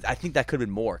 but I think that could have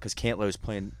been more because Cantlay was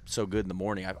playing so good in the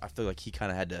morning. I feel like he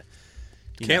kind of had to.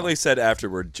 Cantlay said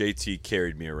afterward, JT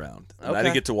carried me around. And I Okay.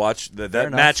 didn't get to watch that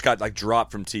enough. match. Got like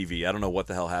dropped from TV. I don't know what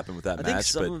the hell happened with that I think match,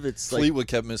 some but of it's like Fleetwood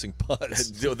kept missing putts.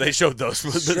 they showed those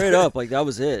straight up. Like that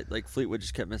was it. Like Fleetwood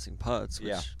just kept missing putts. Which,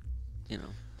 Yeah. you know,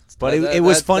 But That- it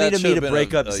was that- funny that to me should to have break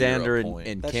been up a Xander Euro and, point.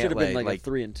 and that Cantlay. should have been like a like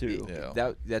 3-2.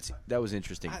 Yeah. that was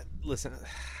interesting. Listen,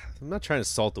 I'm not trying to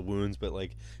salt the wounds, but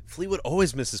like Fleetwood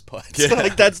always misses putts.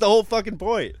 Like that's the whole fucking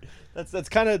point. That's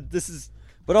kind of this is.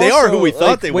 But They also, are who we thought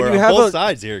like, they when were you on have both a-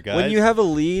 sides here, guys. When you have a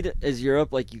lead as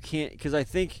Europe, like you can't, because I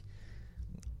think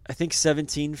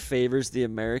 17 favors the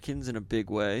Americans in a big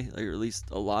way, like, or at least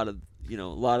a lot of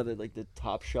the like the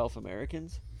top shelf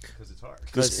Americans.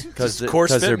 Because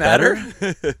course fit they're matter.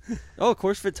 better. Oh,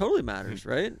 course fit totally matters,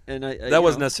 right? And That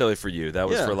wasn't necessarily for you. That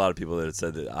was Yeah. for a lot of people that had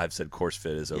said that I've said course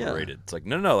fit is Yeah. overrated. It's like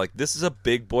no. Like this is a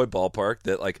big boy ballpark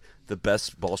that like the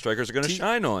best ball strikers are going to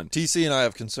shine on. TC and I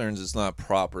have concerns it's not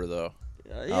proper though.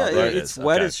 there it it's is.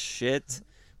 wet Okay. as shit.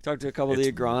 Talked to a couple of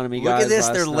the agronomy Look guys. at this.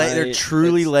 last They're night.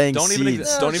 truly laying don't even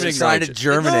seeds. don't even They're trying to acknowledge it.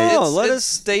 germinate. No, let it's us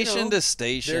station to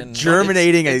station. they're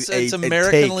germinating It's a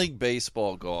American take. League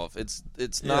baseball golf. It's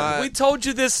not. We told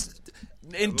you this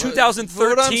in What I'm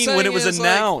 2013 when it saying was is, like,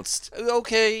 announced.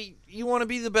 Okay, you want to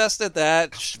be the best at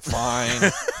that?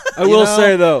 Fine. I will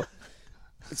say though,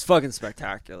 it's fucking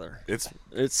spectacular. It's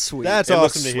It's sweet. That's It awesome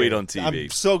looks to sweet hear. on TV. I'm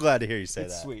so glad to hear you say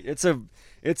it's that. sweet.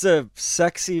 It's a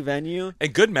sexy venue.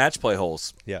 and good match play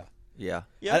holes. Yeah. Yeah.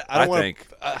 I don't wanna, think.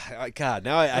 God,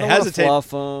 now I I don't wanna hesitate.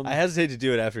 fluff 'em. I hesitate to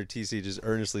do it after TC just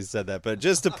earnestly said that, but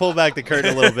just to pull back the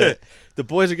curtain a little bit, the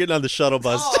boys are getting on the shuttle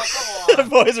bus. The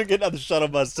boys are getting on the shuttle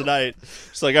bus tonight.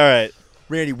 It's like, all right,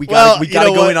 Randy, we well, got to you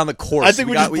know go what? in on the course. I think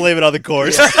we just blame it on the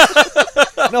course.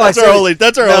 No, That's our only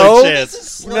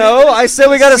chance. No, I said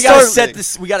we got to We gotta start. set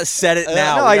this. We gotta set it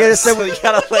now. no, We I gotta gotta- say we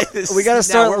gotta lay this. we gotta now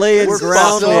start we're- laying we're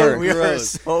groundwork. fucked. We are Gross.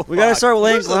 so We got to fucked. start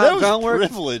laying That was groundwork.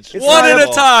 privilege. It's One not at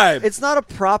a time. It's not a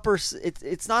proper.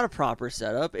 It's not a proper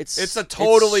setup. It's a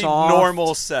totally soft.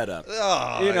 normal setup.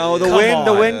 You know, the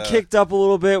Come wind on. kicked up a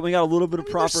little bit. We got a little bit of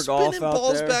They're proper golf spinning out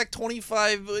balls there. back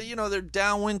 25. They're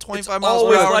downwind 25 It's miles per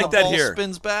always hour. like and the that ball here.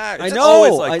 spins back. I It's know.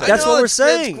 always like that. That's I know, what we're it's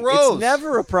saying. gross. It's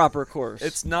never a proper course.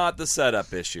 It's not the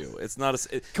setup issue. It's not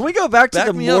a. Can we go back to Back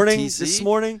the me up, morning? TC. This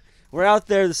morning, we're out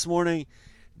there this morning.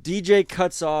 DJ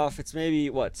cuts off. It's maybe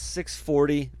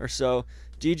 6:40 or so.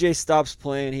 DJ stops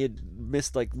playing. He had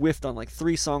whiffed on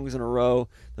 3 songs in a row.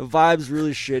 The vibe's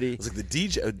really shitty. It's like the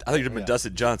DJ. I think you've been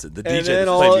Dustin Johnson. The And DJ then that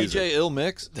all- played music. DJ Ill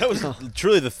Mix. That was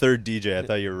truly the third DJ I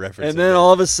thought you were referencing. And then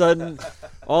all of a sudden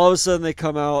they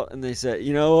come out and they say,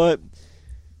 "You know what?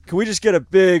 Can we just get a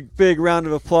big, big round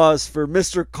of applause for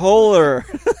Mr. Kohler?"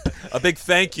 A big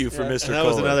thank you for Mr. And that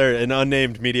was Kohler. an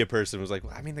unnamed media person was like,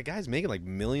 I mean, the guy's making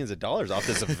millions of dollars off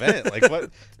this event. Like, what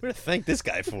to thank this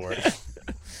guy for?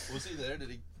 Was he there?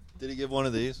 Did he give one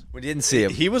of these? We didn't see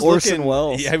him. He was Orson looking,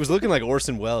 Welles. Yeah, he was looking like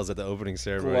Orson Welles at the opening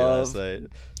ceremony Glove. last night.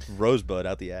 Rosebud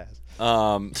out the ass.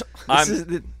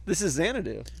 This is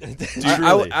Xanadu.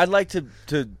 Truly. I'd like to.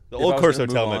 The Old Course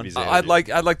Hotel might be Xanadu.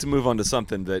 I'd like to move on to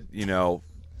something that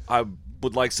I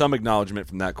would like some acknowledgement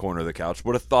from that corner of the couch.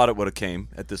 Would have thought it would have came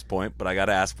at this point, but I got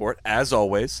to ask for it as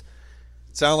always.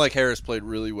 Sound like Harris played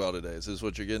really well today. Is this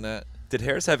what you're getting at? Did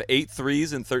Harris have 8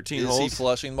 threes in 13 Is holes? he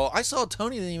flushing the ball? I saw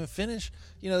Tony didn't even finish.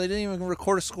 They didn't even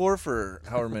record a score for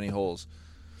however many holes.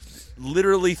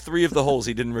 Literally 3 of the holes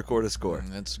he didn't record a score.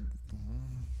 That's.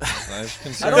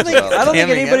 I don't think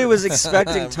anybody was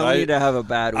expecting Tony to have a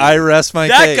bad week. I rest my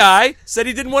That case. guy said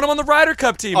he didn't want him on the Ryder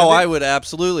Cup team. Oh, And I would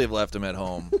absolutely have left him at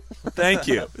home. Thank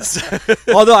you.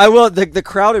 Although I will, the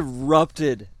crowd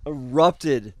erupted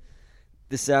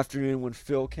this afternoon when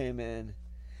Phil came in,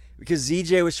 because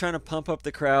ZJ was trying to pump up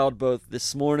the crowd both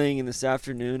this morning and this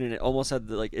afternoon, and it almost had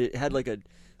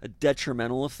a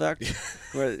detrimental effect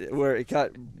where it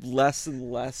got less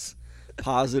and less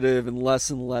positive and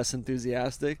less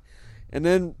enthusiastic, and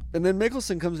then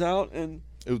Mickelson comes out and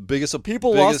It was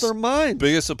people lost their minds.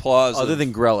 Biggest applause Other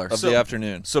than Greller. of the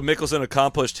afternoon. So Mickelson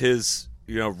accomplished his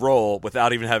role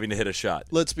without even having to hit a shot.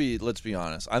 Let's be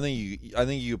honest. I think you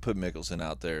could put Mickelson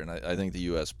out there, and I think the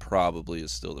U.S. probably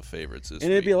is still the favorites this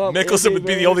And it'd be week. a lot. Mickelson would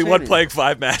be the only one playing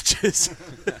 5 matches.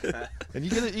 And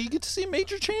you get to see a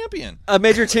major champion. A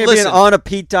major champion Listen. on a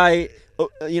Pete Dye,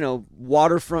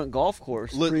 waterfront golf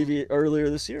course earlier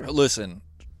this year. Listen,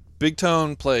 Big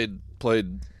Tone played.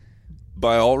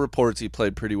 By all reports, he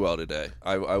played pretty well today.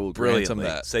 I will grant him Brilliantly.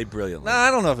 that. Say brilliantly. Nah, I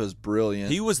don't know if it was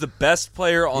brilliant. He was the best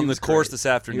player on the course this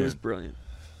afternoon. He was brilliant.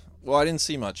 Well, I didn't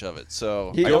see much of it,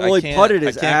 so He I only can't- putted I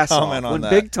his can't ass off. comment on When that.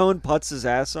 Big Tone putts his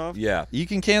ass off, Yeah. You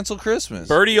can cancel Christmas.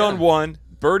 Birdie on 1,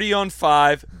 birdie on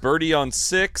 5, birdie on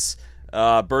 6,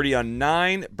 birdie on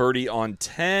 9, birdie on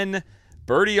 10,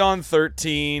 birdie on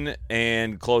 13,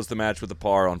 and close the match with a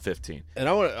par on 15. And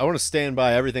I want to stand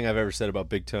by everything I've ever said about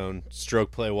Big Tone,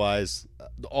 stroke play wise,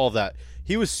 all of that.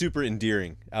 He was super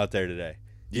endearing out there today.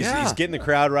 He's getting the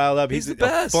crowd riled up. He's the a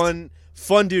best.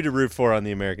 fun dude to root for on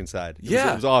the American side. It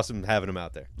was awesome having him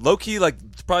out there. Low key,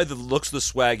 probably looks the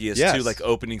swaggiest Yes. too,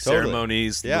 opening Totally.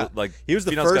 ceremonies. Yeah, he was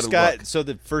the Finau's first got a guy. look. So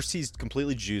the first, he's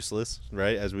completely juiceless,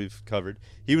 right? As we've covered,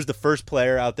 he was the first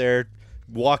player out there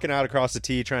walking out across the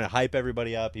tee, trying to hype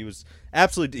everybody up. He was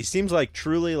absolutely. He seems like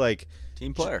truly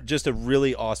Team player. just a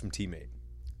really awesome teammate.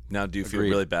 Now, do you feel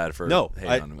Agreed. really bad for No, hating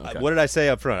on him? Okay. what did I say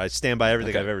up front? I stand by everything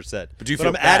Okay. I've ever said. But do you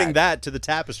I'm feel adding bad? that to the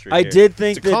tapestry. I here. did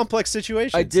think it's a that- complex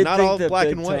situation. I did it's not think all that black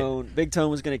and white. Big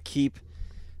Tone was going to keep,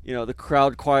 the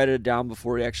crowd quieted down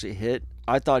before he actually hit.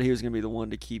 I thought he was going to be the one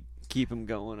to keep him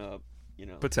going up.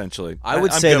 Potentially. I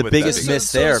would I'm say good the with biggest that. miss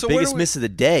So there, where biggest do we- miss of the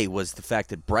day was the fact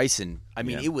that Bryson,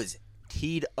 Yeah. it was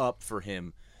teed up for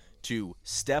him to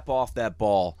step off that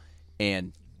ball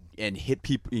and hit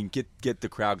people and get the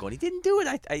crowd going. He didn't do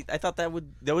it. I thought that would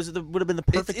have been the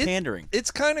perfect pandering.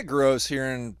 It's kind of gross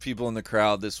hearing people in the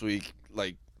crowd this week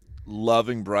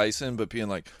loving Bryson, but being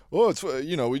like, "Oh, it's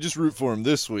we just root for him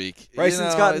this week."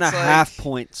 Bryson's gotten a it's like- half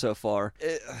point so far.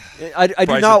 I do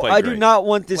Bryson not. played I do great. not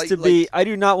want this Like- to be. I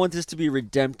do not want this to be a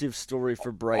redemptive story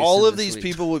for Bryson. All of this these week.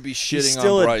 people would be He's shitting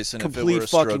still on a Bryson if it complete were a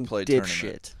stroke fucking play tournament.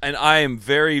 dipshit. And I am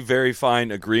very, very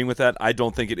fine agreeing with that. I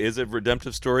don't think it is a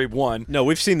redemptive story. One, No,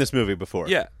 we've seen this movie before.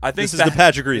 yeah, I think This is the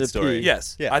Patrick Reed the story. P.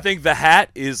 Yes, Yeah. I think the hat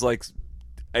is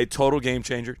a total game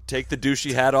changer. Take the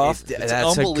douchey hat off. That's a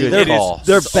unbelievable. good It is- call.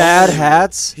 They're bad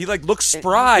hats. He looks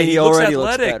spry. And he looks already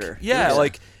looks athletic. better. Yeah, Yeah.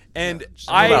 and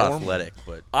I'm not I athletic,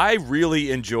 but I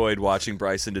really enjoyed watching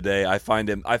Bryson today. I found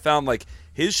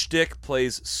his shtick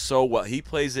plays so well. He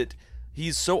plays it.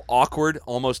 He's so awkward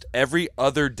almost every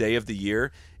other day of the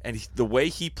year, and the way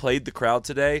he played the crowd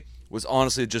today was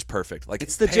honestly just perfect.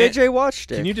 It's the JJ Watt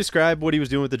shtick. Can you describe what he was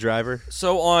doing with the driver?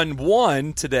 So on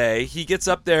 1 today, he gets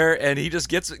up there and he just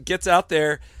gets out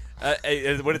there.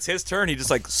 And when it's his turn, he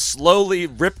just slowly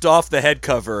ripped off the head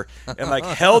cover and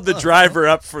held the driver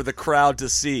up for the crowd to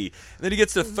see. And then he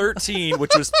gets to 13,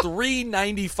 which was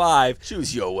 395.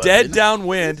 choose your weapon. Dead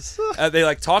downwind.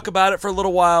 They talk about it for a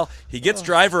little while. He gets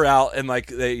driver out and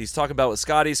he's talking about with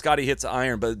Scotty. Scotty hits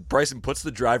iron, but Bryson puts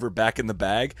the driver back in the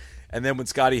bag. And then when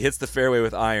Scotty hits the fairway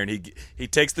with iron, he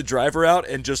takes the driver out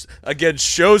and just again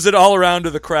shows it all around to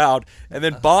the crowd. And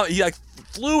then he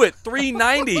flew it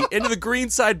 390 into the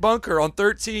greenside bunker on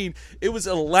 13. It was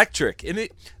electric, and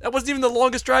that wasn't even the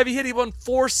longest drive he hit. He won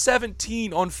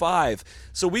 417 on 5.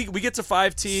 So we get to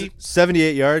 5T.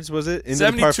 78 yards, was it? Into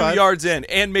the par 72 5? yards in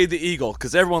and made the eagle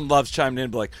because everyone loves chiming in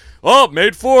and be like, oh,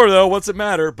 made 4 though, what's it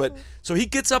matter? But so he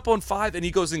gets up on 5 and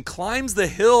he goes and climbs the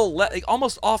hill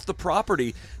almost off the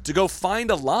property to go find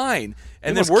a line.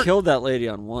 And He then almost killed that lady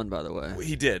on 1, by the way.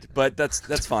 he did, but that's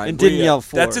fine. And didn't yell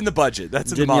 4. That's in the budget.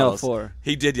 That's in the Didn't yell models. 4.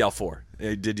 He did yell 4.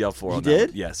 He did yell 4. He on that one.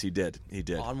 did? Yes, he did. He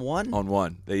did. On 1? On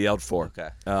 1. They yelled 4.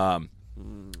 Okay.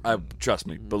 Trust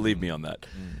me. Believe me on that.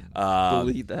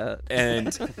 Believe that.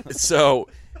 And so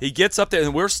he gets up there,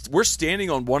 and we're standing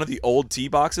on one of the old tee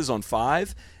boxes on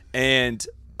 5, and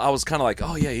I was kind of like,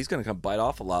 oh, yeah, he's going to come bite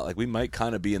off a lot. We might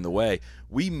kind of be in the way.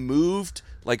 We moved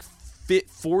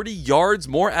 40 yards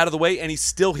more out of the way, and he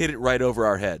still hit it right over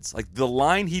our heads. The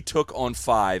line he took on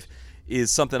 5 is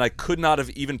something I could not have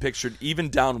even pictured, even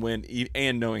downwind,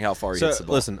 and knowing how far he hits the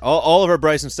ball. Listen, all of our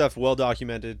Bryson stuff well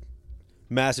documented.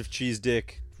 Massive cheese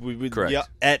dick. Correct. Yeah,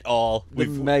 et al. The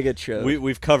mega choke.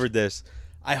 We've covered this.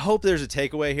 I hope there's a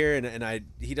takeaway here, and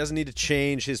he doesn't need to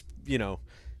change his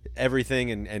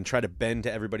everything and try to bend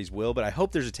to everybody's will. But I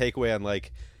hope there's a takeaway on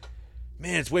like,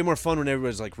 man, it's way more fun when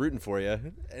everybody's like rooting for you.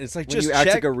 And it's like, When just you act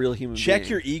check, like a real human check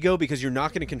being. your ego, because you're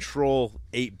not going to control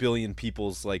 8 billion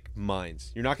people's like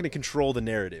minds. You're not going to control the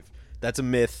narrative. That's a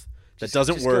myth. That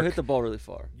doesn't just work. Go hit the ball really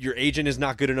far. Your agent is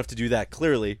not good enough to do that,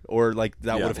 clearly, or like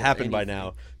that would have happened by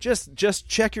now. Just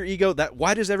check your ego. That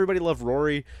why does everybody love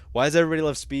Rory? Why does everybody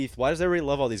love Spieth? Why does everybody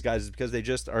love all these guys? It's because they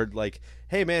just are like,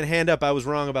 hey man, hand up, I was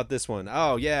wrong about this one.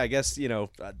 Oh yeah, I guess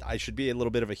I should be a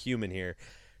little bit of a human here.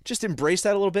 Just embrace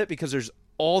that a little bit, because there's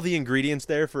all the ingredients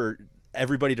there for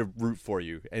everybody to root for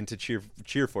you and to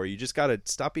cheer for you. You just gotta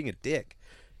stop being a dick.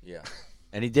 Yeah,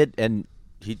 and he did, and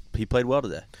he played well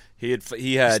today.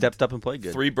 He had stepped up and played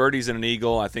good. 3 birdies and an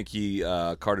eagle. I think he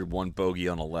carded 1 bogey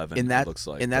on 11. In that it looks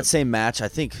like. in that same match, I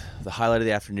think the highlight of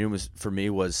the afternoon was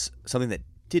something that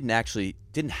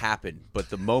didn't happen,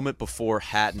 but the moment before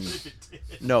Hatton,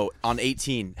 on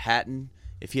 18 Hatton,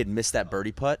 if he had missed that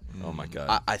birdie putt, oh my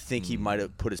god, I think he might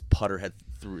have put his putter head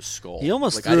through his skull. He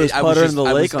almost threw his putter in the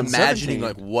lake on 17. Imagining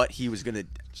like what he was gonna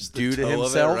do to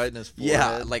himself. Right in his Yeah,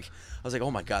 forehead. like I was like, oh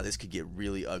my god, this could get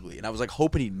really ugly, and I was like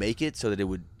hoping he'd make it so that it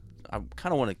would. I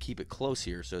kind of want to keep it close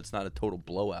here, so it's not a total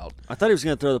blowout. I thought he was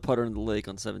going to throw the putter in the lake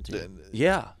on 17.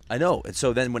 Yeah, I know. And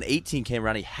so then when 18 came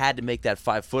around, he had to make that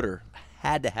 5-footer.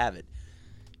 Had to have it.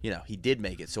 He did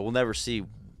make it. So we'll never see,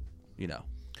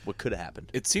 what could have happened.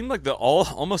 it seemed like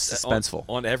almost Suspenseful.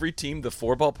 on every team, the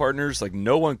 4-ball partners, like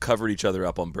no one covered each other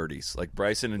up on birdies. Like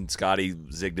Bryson and Scotty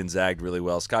zigged and zagged really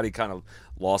well. Scotty kind of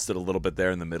lost it a little bit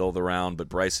there in the middle of the round, but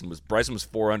Bryson was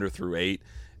 4 under through 8.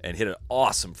 And hit an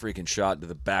awesome freaking shot into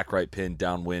the back right pin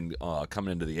downwind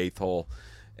coming into the 8th hole.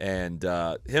 And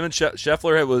him and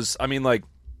Scheffler,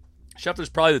 Scheffler's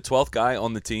probably the 12th guy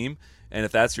on the team. And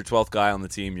if that's your 12th guy on the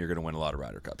team, you're going to win a lot of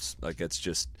Ryder Cups. Like, it's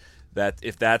just that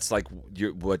if that's like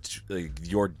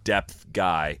your depth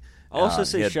guy, I'll also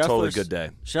say he had a totally good day.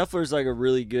 Scheffler's like a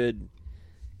really good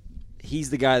 –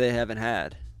 he's the guy they haven't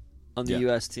had on the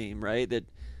U.S. team, right? That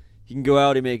he can go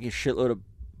out and make a shitload of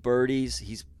birdies.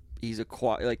 He's a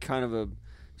kind of a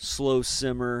slow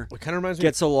simmer. It kind of reminds me.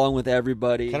 Gets along with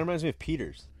everybody. Kind of reminds me of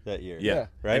Peters that year. Yeah.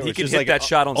 Right. And he Which can is hit like that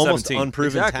shot on almost 17.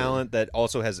 unproven Exactly. talent that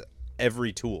also has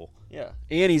every tool. Yeah,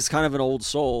 and he's kind of an old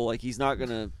soul. Like he's not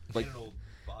gonna like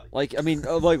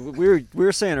we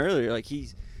were saying earlier. Like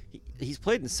he's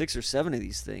played in 6 or 7 of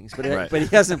these things, but Right. but he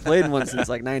hasn't played in one since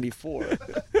like '94.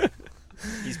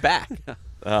 He's back.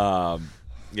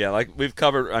 Yeah, like we've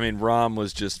covered. I mean, Rahm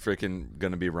was just freaking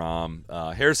going to be Rahm.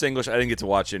 Harris English, I didn't get to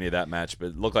watch any of that match, but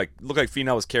it looked like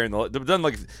Finau was carrying the. It doesn't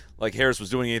look like Harris was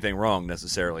doing anything wrong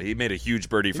necessarily. He made a huge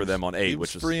birdie for them on 8,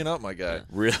 which was freeing up my guy.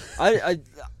 really. I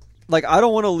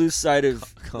don't want to lose sight of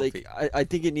like I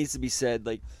think it needs to be said.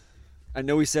 Like I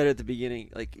know we said it at the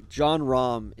beginning. Like John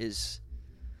Rahm is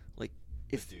like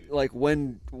if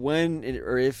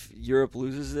Europe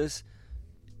loses this,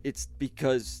 it's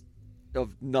because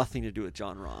of nothing to do with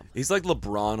John Rahm. He's like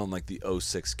LeBron on like the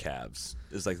 06 Cavs.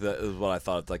 Is what I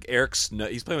thought. Like Eric Snow.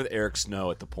 He's playing with Eric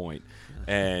Snow at the point,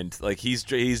 and like he's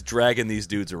dragging these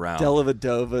dudes around.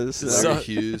 Delavadovas. Larry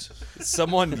Hughes.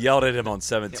 Someone yelled at him on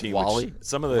 17. Wally? Which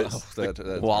some of the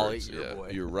That Wally, hurts, your yeah. boy.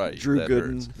 You're right. Drew that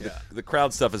Gooden. hurts. the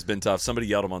crowd stuff has been tough. Somebody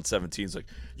yelled him on 17. It's like,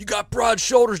 you got broad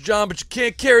shoulders, John, but you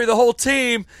can't carry the whole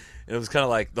team. And it was kind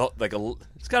of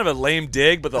it's kind of a lame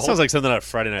dig, but That sounds like something out of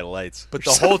Friday Night Lights. but the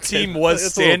whole team was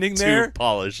It's a little standing there. too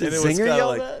polished. And it was Zinger kind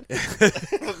yelled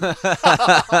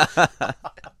of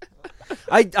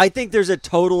like, I think there's a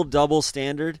total double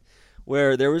standard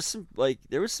where there was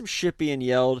some shit being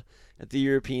yelled at the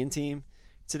European team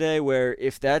today, where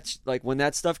if that's like when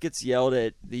that stuff gets yelled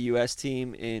at the US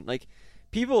team, and like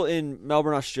people in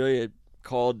Melbourne, Australia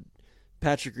called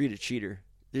Patrick Reed a cheater.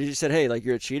 They just said, hey, like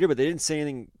you're a cheater, but they didn't say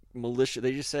anything malicious.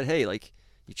 They just said, hey, like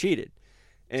you cheated.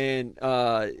 And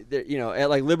at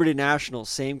like Liberty National,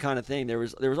 same kind of thing. There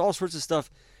was all sorts of stuff.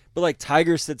 But like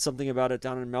Tiger said something about it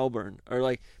down in Melbourne,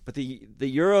 but the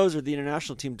Euros or the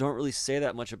international team don't really say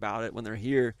that much about it when they're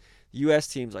here. The U.S.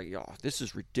 team's like, yo, this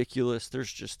is ridiculous.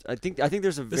 There's just, I think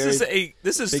there's a very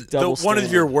this is big double one of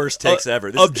standard. your worst takes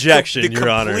ever. This Objection, is the Your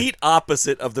Honor. complete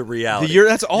opposite of the reality.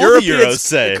 That's all the Europeans Euros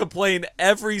say. complain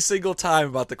every single time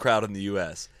about the crowd in the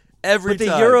U.S. Every But the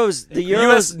time. Euros- the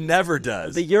U.S. never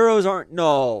does. The Euros aren't.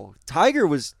 No, Tiger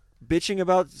was bitching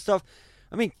about stuff.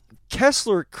 I mean,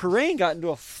 Kessler Corain got into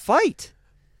a fight.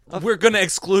 We're going to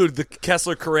exclude the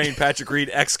Kessler Corain, Patrick Reed,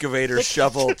 excavator,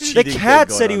 shovel, The cheating. cat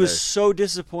thing said going he on was there. so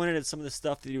disappointed at some of the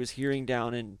stuff that he was hearing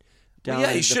down in. Yeah, in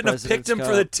he the shouldn't have picked him President's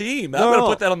for the Cup. team. No, I'm going to no.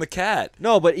 put that on the cat.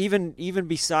 No, but even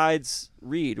besides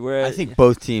read. Where I think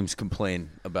both teams complain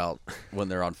about when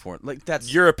they're on foreign. Like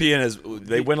that's European is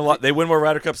they win a lot. They win more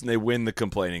Ryder Cups and they win the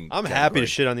complaining. I'm category. happy to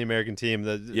shit on the American team.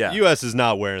 The Yeah. U.S. is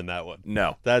not wearing that one.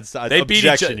 No, That's they beat each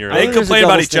objection. other. You're They right. think there's a complain about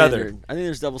double each other. standard. I think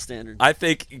there's double standard. I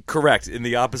think correct in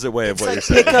the opposite way of it's what like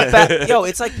you're saying.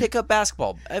 it's like pickup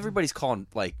basketball. Everybody's calling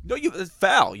like no, you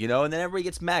foul, and then everybody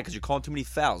gets mad because you're calling too many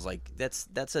fouls. Like that's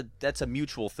a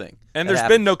mutual thing. And that there's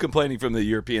happens. been no complaining from the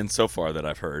Europeans so far that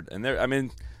I've heard.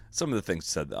 And some of the things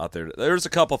said out there. There's a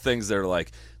couple things that are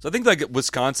like. So I think like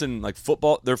Wisconsin, like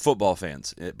football, they're football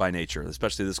fans by nature,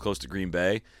 especially this close to Green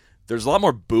Bay. There's a lot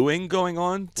more booing going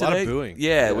on today. A lot of booing.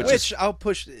 Yeah, which I'll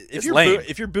push. It's lame.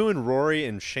 If you're booing Rory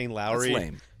and Shane Lowry,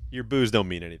 lame. your boos don't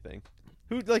mean anything.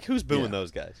 Who's booing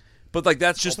those guys? But like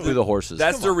that's just Hopefully the horses.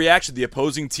 That's their reaction. The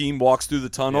opposing team walks through the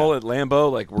tunnel at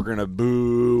Lambeau, like we're gonna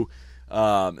boo.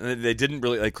 And they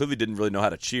clearly didn't really know how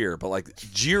to cheer, but like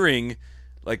jeering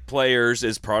like players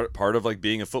is part of like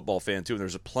being a football fan too. And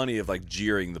there's plenty of like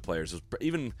jeering the players.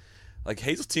 Even like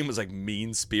Hazel's team was like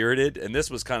mean spirited, and this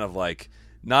was kind of like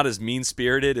not as mean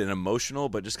spirited and emotional,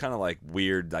 but just kind of like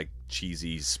weird, like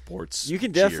cheesy sports. You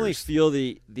can definitely cheers. feel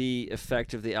the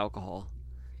effect of the alcohol.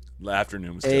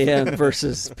 Afternoon was different. AM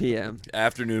versus PM.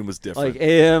 Afternoon was different. Like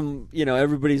AM,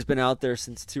 everybody's been out there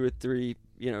since 2 or 3,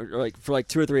 or like for like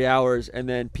 2 or 3 hours, and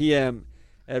then PM,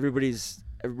 everybody's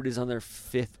on their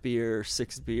 5th beer,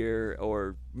 6th beer,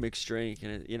 or mixed drink,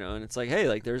 and and it's like, hey,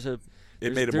 like It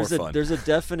made it more fun. There's a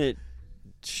definite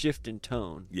shift in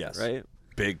tone. Yes. Right.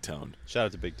 Big Tone. Shout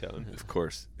out to Big Tone. Of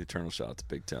course, eternal shout out to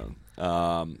Big Tone.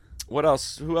 What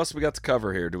else? Who else we got to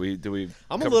cover here? Do we?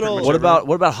 I'm a cover little- pretty much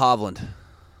What about Hovland?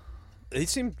 He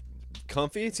seemed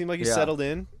comfy. It seemed like he Yeah. settled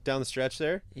in down the stretch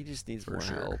there. He just needs For more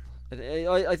sure.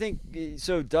 help. I think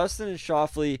so. Dustin and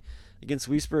Schauffele against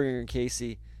Wiesberger and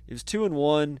Casey. It was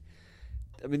 2-1.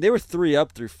 I mean, they were 3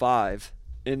 up through 5,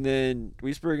 and then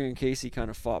Wiesberger and Casey kind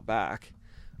of fought back.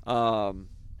 And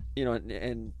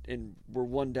we're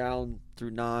 1 down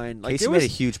through 9. Like Casey it made was, a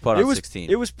huge putt it on was, 16.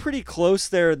 It was pretty close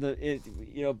there.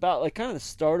 About like kind of the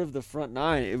start of the front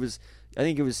 9. I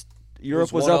think it was.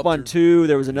 Europe was one up up on through- 2.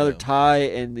 There was another Yeah. tie,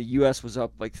 and the U.S. was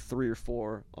up like 3 or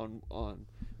 4 on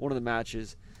one of the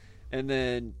matches, and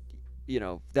then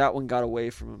that one got away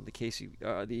from him. The Casey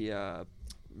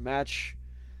match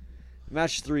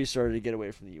 3 started to get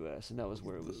away from the U.S., and that was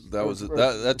where it was.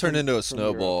 That turned into a from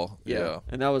Europe. snowball. Yeah.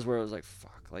 And that was where it was like,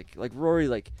 fuck, like Rory,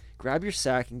 like grab your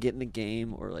sack and get in the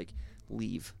game, or like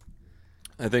leave.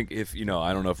 I think if I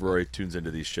don't know if Rory tunes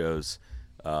into these shows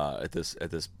at this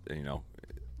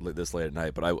this late at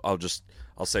night, but I'll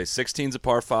say 16's a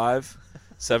par 5,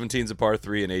 17's a par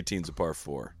 3, and 18's a par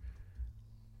 4.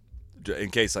 In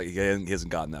case he hasn't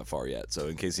gotten that far yet, so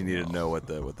in case you needed to know what's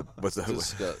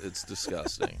the It's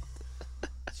disgusting.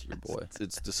 It's your boy.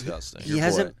 It's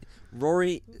disgusting.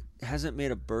 Rory hasn't made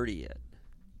a birdie yet.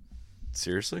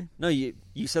 Seriously? No, you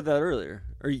said that earlier,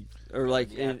 or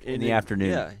like in the afternoon.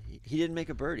 Yeah, he didn't make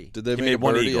a birdie. Did they He make made a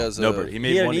one birdie eagle. as a? No birdie. He made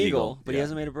He had one an eagle, but he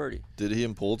hasn't made a birdie. Did he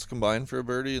and Poltz combine for a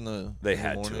birdie in the? They in the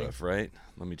had morning? to have, right?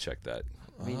 Let me check that.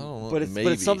 I mean, I don't know, but it's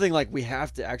maybe. something like we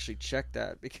have to actually check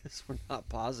that because we're not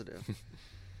positive.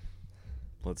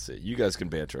 Let's see. You guys can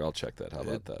banter. I'll check that. How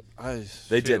about that?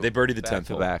 They They birdied the Back 10th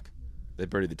to hole. back. They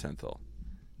birdied the 10th hole.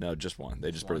 No, just one.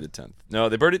 They just birdied the 10th. No,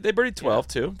 they birdied 12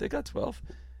 too. They got 12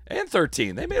 and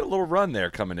 13. They made a little run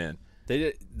there coming in.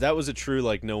 That was a true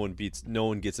like no one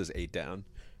gets us 8 down.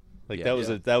 Like Yeah.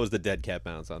 that was the dead cat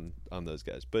bounce on those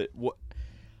guys. But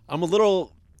I'm a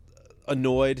little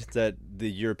annoyed that the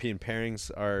European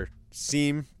pairings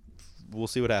seem. We'll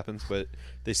see what happens, but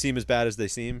they seem as bad as they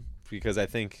seem because I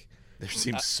think. They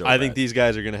seem so. I think bad. these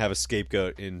guys are going to have a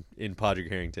scapegoat in Padraig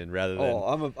Harrington rather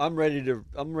than. I'm ready to.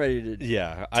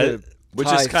 Yeah, which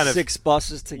tie is kind of 6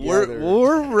 buses together.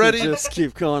 We're ready. To just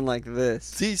keep going like this,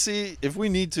 TC, if we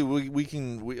need to,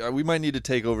 we might need to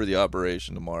take over the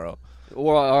operation tomorrow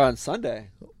or on Sunday.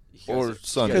 or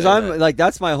Sunday. Because I'm like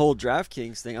that's my whole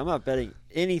DraftKings thing. I'm not betting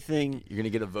anything. You're gonna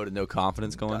get a vote of no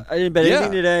confidence going. I didn't bet Yeah.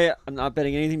 anything today. I'm not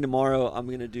betting anything tomorrow. I'm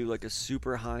gonna do like a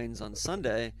Super Hines on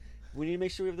Sunday. We need to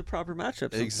make sure we have the proper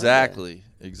matchups. on Exactly.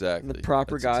 Sunday. And the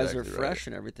proper That's guys exactly are right. fresh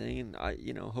and everything, and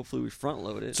hopefully we front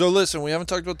load it. So listen, we haven't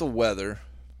talked about the weather.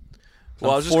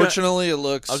 Well, Unfortunately, it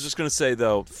looks. I was just gonna say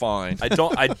though, fine. I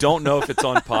don't know if it's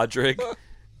on Padraig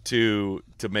to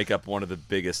make up one of the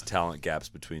biggest talent gaps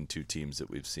between two teams that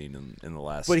we've seen in the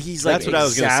last. But he's That's like what I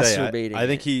was going to say. exacerbating I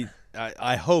think it.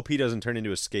 I hope he doesn't turn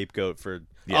into a scapegoat for.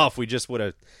 Yeah. Oh, if we just would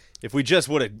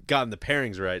have gotten the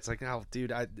pairings right. It's like, oh,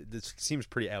 dude, this seems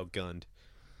pretty outgunned.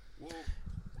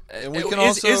 and we can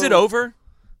is it over?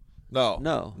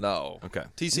 No. Okay.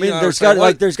 TC I mean, and I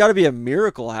were there's got to be a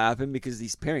miracle happen because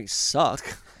these pairings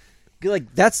suck.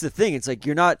 Like that's the thing. It's like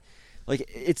you're not like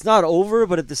it's not over,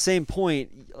 but at the same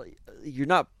point, you're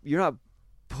not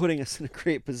putting us in a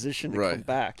great position to come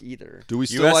back either. Do we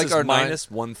still US like is our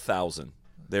minus 1,000.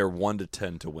 They're 1 to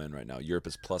 10 to win right now. Europe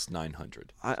is plus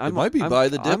 900. It might be by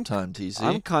the dip time, TC.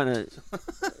 I'm kind of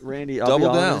Randy. I'll Double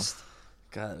be down. honest.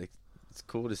 God, it's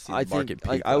cool to see I the market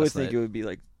think peak I would last think night. it would be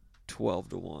like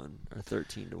 12-1 or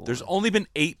 13-1. There's only been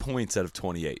 8 points out of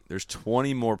 28. There's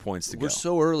 20 more points to go. We're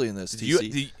so early in this,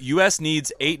 TC. The U.S.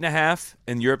 needs 8.5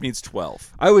 and Europe needs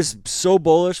 12. I was so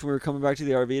bullish when we were coming back to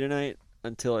the RV tonight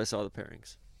until I saw the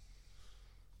pairings.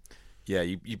 Yeah,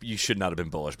 you should not have been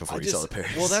bullish before you saw the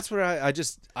pairings. Well, that's where I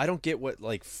don't get what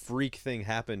like freak thing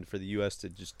happened for the U.S. to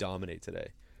just dominate today.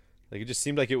 Like it just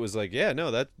seemed like it was like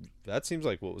that seems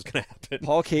like what was going to happen.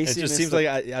 Paul Casey. It just seems like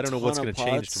I don't know what's going to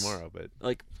change tomorrow, but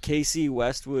like Casey,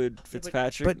 Westwood,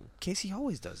 Fitzpatrick. But Casey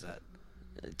always does that.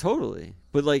 Totally.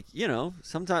 But like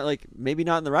sometimes like maybe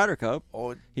not in the Ryder Cup.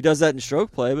 Oh, He does that in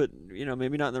stroke play, but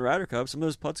maybe not in the Ryder Cup. Some of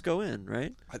those putts go in,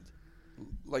 right?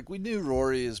 like we knew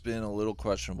Rory has been a little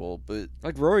questionable, but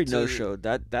Like Rory no-showed.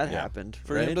 That happened.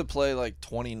 for right? him to play like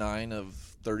 29 of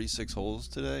 36 holes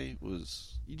today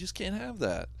you just can't have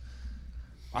that.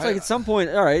 It's like at some point,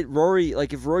 all right, Rory.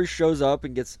 Like if Rory shows up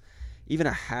and gets even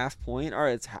a half point, all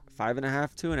right, it's 5.5,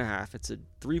 2.5. It's a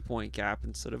 3-point gap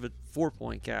instead of a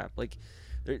 4-point gap. Like,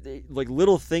 like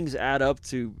little things add up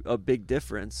to a big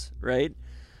difference, right?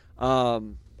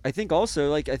 I think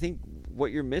also, I think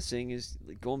what you're missing is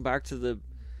going back to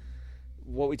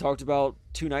what we talked about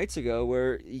 2 nights ago,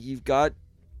 where you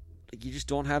just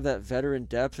don't have that veteran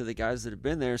depth of the guys that have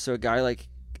been there. So a guy like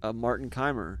Martin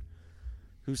Keimer,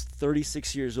 who's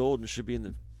 36 years old and should be in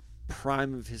the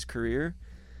prime of his career,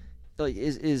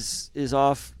 is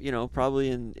off, probably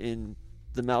in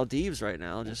the Maldives right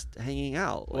now, just hanging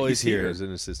out. well, he's here as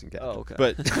an assistant captain. Oh, okay.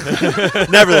 But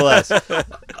nevertheless,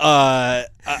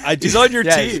 He's on your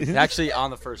team. Yeah, actually on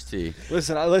the first tee.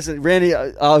 Listen, Randy.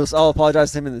 I'll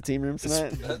apologize to him in the team room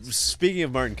tonight. Speaking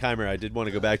of Martin Keimer, I did want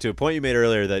to go back to a point you made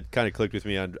earlier that kind of clicked with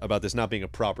me about this not being a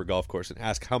proper golf course, and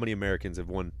ask how many Americans have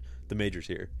won the majors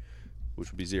here,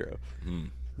 which would be 0.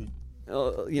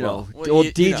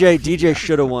 DJ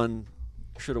should have won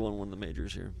one of the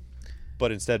majors here.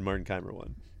 But instead, Martin Keimer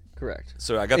won. Correct.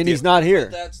 So I got And he's not here.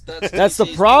 That's That's the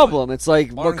TC's problem. point. It's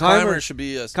like Martin Keimer should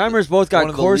be Keimer's both got one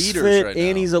of the course leaders fit, right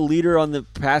and now. he's a leader on the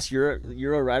past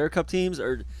Euro Ryder Cup teams.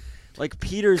 Or like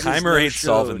Peters. Keimer ain't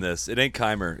solving this. It ain't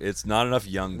Keimer. It's not enough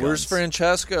young guns. Where's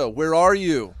Francesco? Where are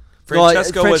you?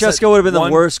 Francesco would have been the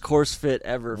one- worst course fit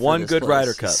ever. For one this good place.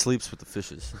 Ryder He Cup. sleeps with the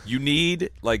fishes. You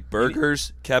need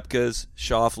Bergers, Koepkas,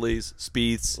 Shoffleys,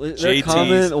 Spieths, They're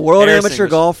coming. JTs, World Harrisons, Amateur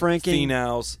Golf ranking.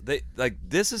 Finaus.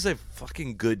 This is a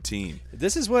fucking good team.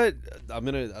 This is what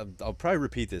I'll probably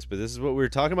repeat this, but this is what we were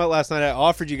talking about last night. I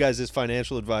offered you guys this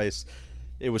financial advice.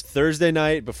 It was Thursday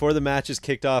night before the matches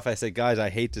kicked off. I said, guys, I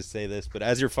hate to say this, but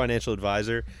as your financial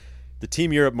advisor, the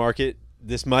Team Europe market,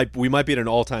 we might be at an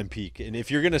all-time peak. And if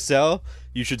you're going to sell,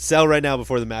 you should sell right now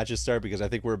before the matches start, because I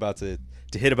think we're about to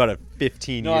hit about a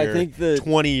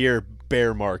 20-year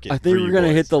bear market. I think for we're you gonna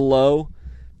boys. hit the low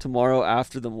tomorrow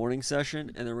after the morning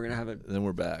session, and then we're gonna have a Then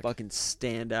we're back. fucking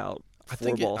standout.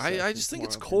 I just think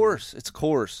it's course. It's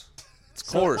course. It's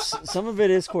course. Some of it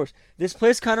is course. This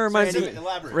place kind of reminds me.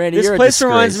 Randy, This you're place a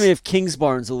reminds disgrace. me of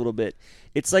Kingsbarns a little bit.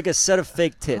 It's like a set of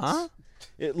fake tits. Huh?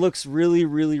 It looks really,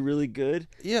 really, really good.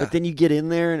 Yeah. But then you get in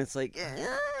there and it's like,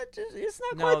 it's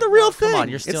not No, quite the real no, thing. Come on,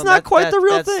 you're still, it's not quite the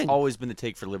real that's thing. always been the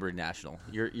take for Liberty National.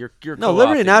 You're No,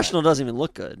 Liberty co-opting National doesn't even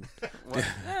look good.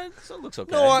 that. So it looks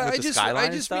okay. No, With I the just skyline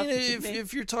and mean stuff.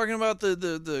 if you're talking about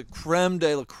the creme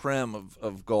de la creme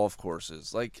of golf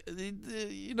courses,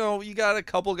 you got a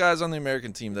couple guys on the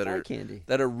American team that Eye are candy.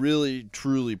 that are really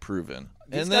truly proven.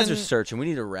 These and guys then, are searching. We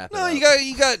need to wrap it No, up. you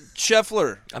got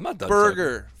Scheffler, I'm not done.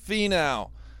 Berger, Finau.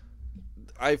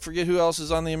 I forget who else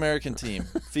is on the American team.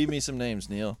 Feed me some names,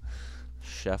 Neil.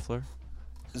 Scheffler.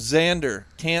 Xander,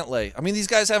 Cantlay. I mean, these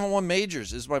guys haven't won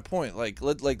majors. Is my point.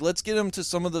 Let's get them to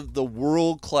some of the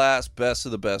world class, best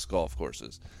of the best golf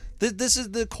courses. This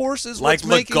is the course is Like what's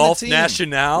making Golf the team.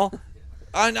 National.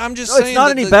 I'm just No, saying it's not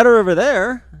that any better over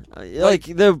there. Like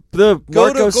the Go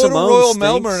Marco to Simone Royal stinks.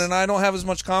 Melbourne, and I don't have as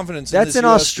much confidence. That's in in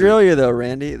this US Australia, though,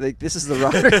 Randy. Like this is the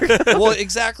Ryder. well,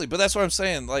 exactly, but that's what I'm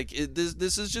saying.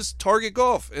 This is just target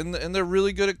golf, and they're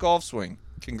really good at golf swing.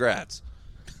 Congrats.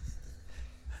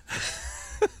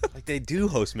 They do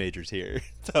host majors here,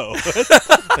 though.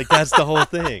 That's the whole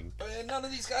thing. And none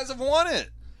of these guys have won it.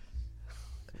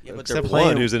 Yeah, but Except they're playing-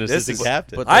 one who's an this assistant is-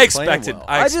 captain. but I they're playing expected. well.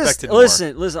 I expected more.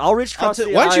 listen. I'll reach across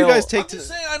the Why don't you aisle. guys take I'm just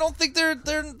saying, I don't think they're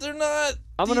not.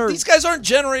 I'm gonna- These guys aren't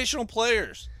generational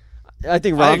players. I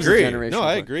think I Rom's agree. a generational. No, I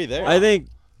player. agree there. I think.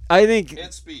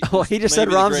 Can't speak. Well, he just said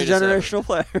Maybe the Rom's a greatest ever. generational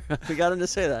player. We got him to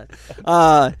say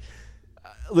that.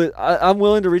 I'm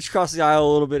willing to reach across the aisle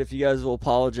a little bit if you guys will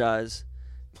apologize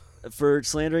for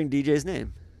slandering DJ's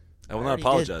name. I will I not already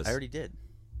apologize. did. I already did.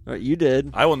 All right, you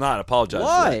did. I will not apologize.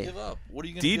 Why? Give up. What are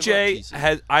you going to DJ give up, TC?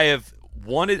 has. I have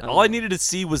wanted. All I needed to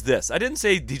see was this. I didn't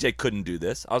say DJ couldn't do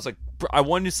this. I was like, I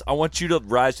want you to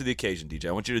rise to the occasion, DJ.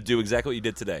 I want you to do exactly what you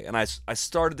did today. And I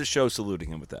started the show saluting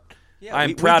him with that. Yeah, I'm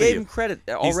we proud gave of you. him credit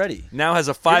He's- already. Now has a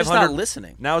You're 500. just not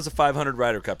listening. Now has a 500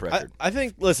 Ryder Cup I, record. I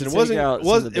think. Listen, it Take wasn't. out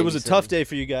some of the It was a babysitting. tough day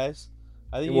for you guys.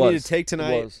 I think It you need was. to take It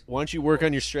tonight. was. Why don't you work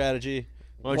on your strategy?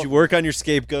 Why don't you work on your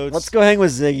scapegoats? Let's go hang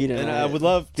with Ziggy tonight. And I would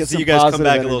love to Get see some you guys come positive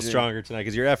back a little energy. stronger tonight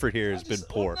because your effort here has been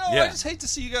poor. No, Yeah. I just hate to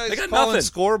see you guys They got calling nothing.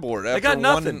 scoreboard after got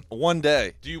nothing. one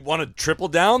day. Do you want to triple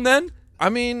down then? I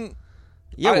mean,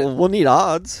 Yeah, well, we'll need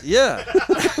odds. yeah.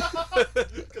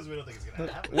 Because we don't think it's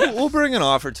gonna happen. we'll bring an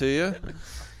offer to you.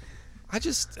 I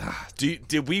just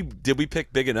Did we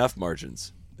pick big enough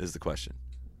margins? Is the question.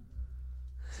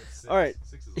 All right.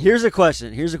 Here's a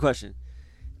question.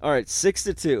 All right,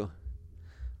 6-2.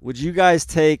 Would you guys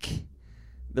take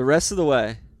the rest of the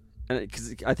way?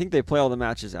 Because I think they play all the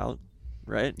matches out,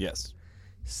 right? Yes.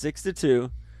 6-2.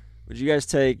 Would you guys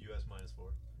take? US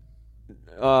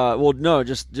 -4. Well, no,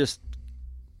 just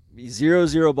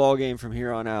 0-0 ball game from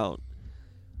here on out.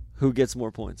 Who gets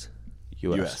more points?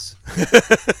 US.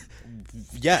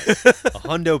 Yes, a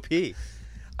hundo P.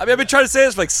 I mean, I've been trying to say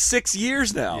this for like 6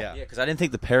 years now. Yeah. Yeah, because I didn't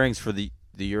think the pairings for the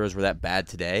Euros were that bad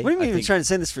today. What do you mean I you've been think trying to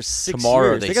say this for 6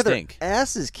 tomorrow years? they got stink. their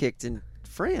asses kicked in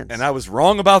France. And I was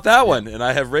wrong about that one, and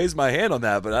I have raised my hand on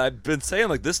that. But I've been saying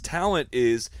like this talent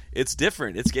it's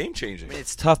different, it's game changing. I mean,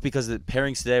 it's tough because the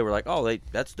pairings today were like, oh,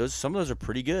 some of those are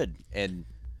pretty good, and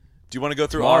Do you want to go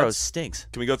through tomorrow's odds? stinks.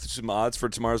 Can we go through some odds for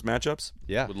tomorrow's matchups?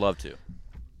 Yeah. Would love to.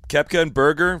 Koepka and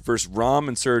Berger versus Rahm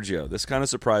and Sergio. This kind of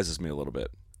surprises me a little bit.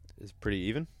 It's pretty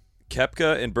even.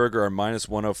 Koepka and Berger are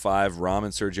 -105. Rahm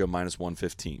and Sergio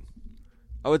 -115.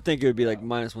 I would think it would be like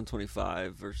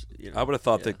 -125 versus. I would have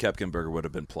thought that Koepka and Berger would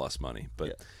have been plus money,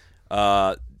 but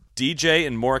DJ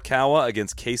and Morikawa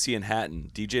against Casey and Hatton.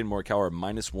 DJ and Morikawa are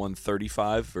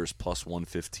 -135 versus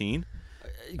 +115.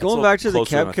 Going back to the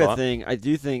closer than I Koepka thought. thing, I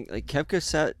do think like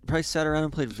Koepka probably sat around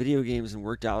and played video games and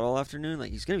worked out all afternoon.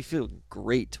 Like he's gonna be feeling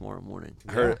great tomorrow morning.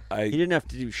 I He didn't have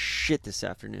to do shit this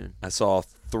afternoon. I saw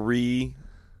 3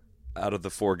 out of the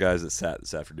 4 guys that sat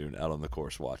this afternoon out on the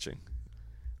course watching.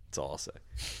 That's all I'll say.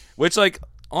 Which, like,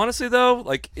 honestly though,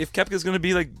 like if Koepka's going to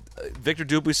be like Victor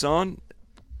Dubuisson,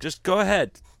 just go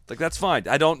ahead. Like that's fine.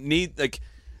 I don't need like.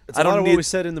 It's I a lot don't of need. what we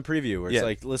said in the preview, where Yeah. it's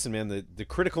like, listen, man, the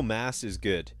critical mass is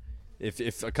good.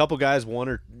 If a couple guys want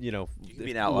to, can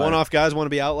be an outlier. one-off guys want to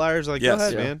be outliers, like Yes. go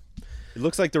ahead, Yeah. man. It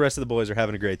looks like the rest of the boys are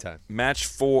having a great time. Match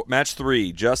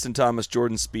 3: Justin Thomas,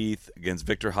 Jordan Spieth against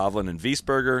Victor Hovland and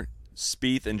Wiesberger.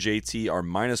 Spieth and JT are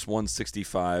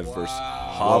 -165 versus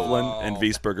Hovland and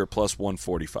Wiesberger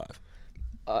 +145.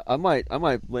 I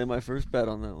might lay my first bet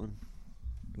on that one.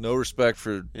 no respect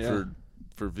for Yeah.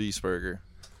 Wiesberger.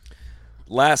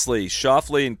 Lastly,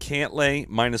 Schauffele and Cantlay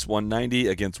 -190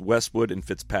 against Westwood and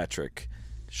Fitzpatrick.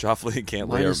 Schauffele and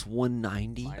Cantlay are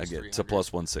 -190. again to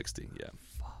 +160. Yeah.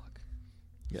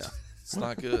 Yeah. It's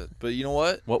not good. But you know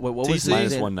what? What was TC?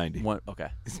 -190. Okay.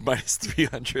 It's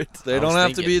 -300. They I don't was have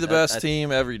to thinking be the that- best that-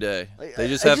 team every day. They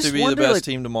just I have to be the wonder, best like-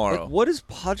 team tomorrow. Like, what is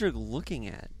Padraig looking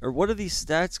at, or what are these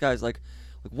stats guys like?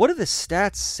 What are the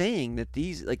stats saying that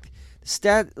these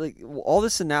all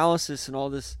this analysis and all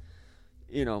this,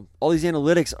 all these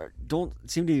analytics don't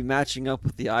seem to be matching up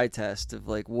with the eye test of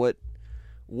like what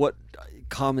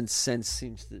common sense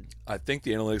seems to. I think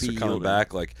the analytics Be are coming yielding.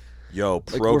 back like, yo,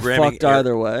 Like, we're programming fucked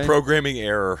either way. Programming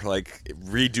error, like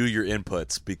redo your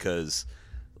inputs because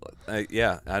I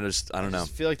don't know. I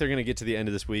feel like they're going to get to the end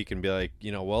of this week and be like,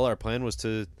 well, our plan was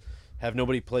to have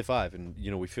nobody play 5, and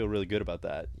we feel really good about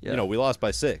that. Yeah. We lost by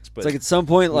 6, but It's like at some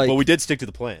point, like but we did stick to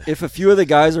the plan. if a few of the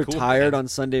guys are Cool, tired man. on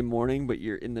Sunday morning, but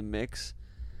you're in the mix,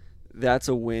 that's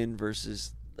a win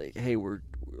versus like, hey, we're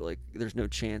like, there's no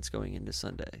chance going into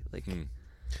Sunday. Like,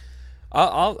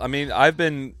 I've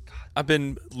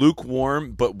been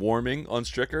lukewarm but warming on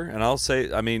Stricker, and I'll say,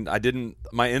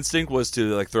 my instinct was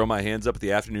to like throw my hands up at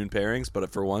the afternoon pairings, but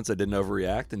for once I didn't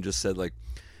overreact and just said like,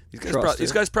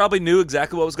 these guys probably knew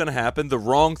exactly what was going to happen. The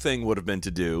wrong thing would have been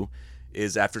to do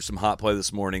is after some hot play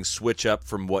this morning, switch up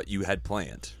from what you had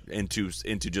planned into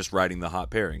just riding the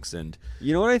hot pairings. And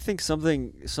you know what I think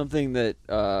something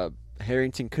that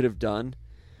Harrington could have done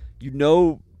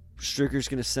Stricker's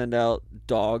going to send out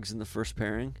dogs in the first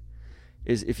pairing,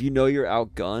 is if you know you're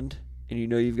outgunned and you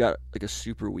know you've got like a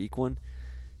super weak one,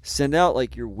 send out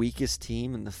like your weakest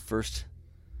team in the first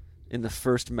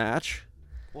match.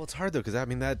 Well, it's hard though because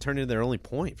that turned into their only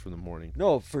point from the morning.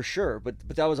 No, for sure, but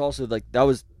that was also like that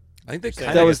was I think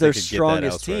that was their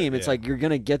strongest team. It's like you're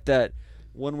going to get that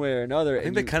one way or another. I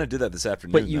think they kind of did that this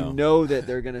afternoon. But you know that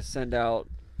they're going to send out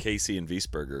Casey and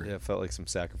Wiesberger. Yeah, it felt like some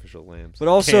sacrificial lambs. But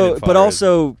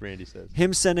also, Randy says,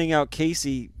 him sending out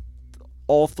Casey,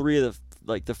 all three of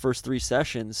the first 3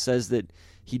 sessions says that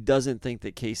he doesn't think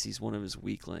that Casey's one of his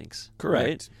weak links. Correct.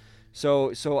 Right?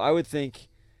 So I would think,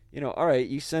 all right,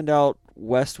 you send out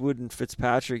Westwood and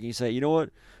Fitzpatrick, and you say, you know what,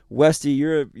 Westy,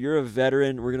 you're a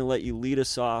veteran. We're gonna let you lead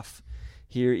us off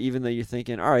here, even though you're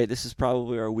thinking, all right, this is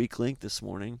probably our weak link this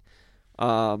morning.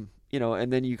 And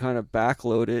then you kind of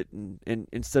backload it, and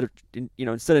instead of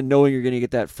knowing you're going to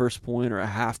get that first point or a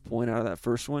half point out of that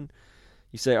first one,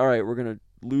 you say, all right, we're going to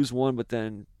lose one, but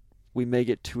then we may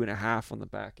get 2.5 on the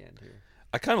back end here.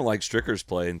 I kind of like Stricker's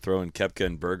play and throwing Koepka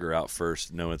and Berger out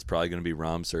first, knowing it's probably going to be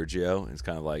Rahm, Sergio. It's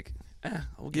kind of like,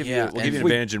 we'll give you an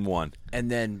advantage in one. And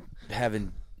then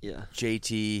having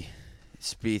JT,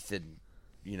 Spieth, and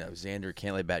Xander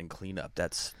Cantlay batting cleanup.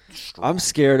 That's strong. I'm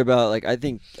scared about I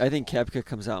think Koepka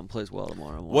comes out and plays well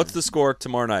tomorrow morning. What's the score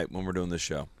tomorrow night when we're doing this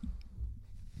show?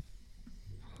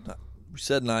 We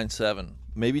said 9-7,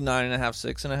 maybe 9.5,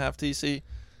 6.5 TC.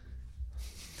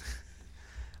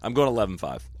 I'm going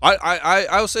 11-5.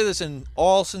 I will say this in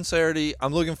all sincerity.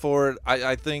 I'm looking forward.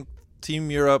 I think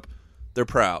Team Europe, they're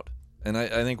proud, and I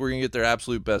think we're gonna get their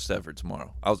absolute best effort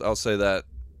tomorrow. I'll say that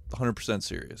 100%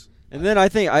 serious. And then I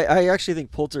actually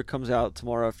think Poulter comes out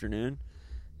tomorrow afternoon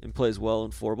and plays well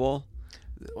in 4-ball.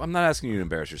 I'm not asking you to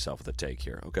embarrass yourself with a take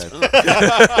here, okay?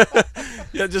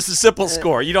 Yeah, just a simple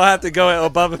score. You don't have to go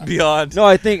above and beyond. No,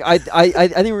 I think we're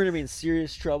gonna be in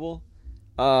serious trouble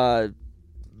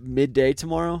midday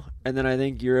tomorrow, and then I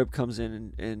think Europe comes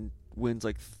in and wins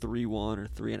 3-1 or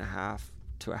 3.5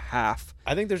 to a half.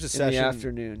 I think there's a session in the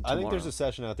afternoon tomorrow. I think there's a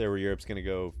session out there where Europe's going to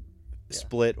go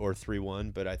split or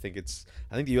 3-1, but I think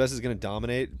the U.S. is going to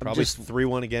dominate, probably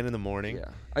 3-1 again in the morning. Yeah,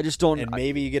 I just don't. And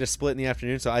maybe you get a split in the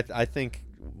afternoon. So I think,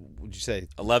 would you say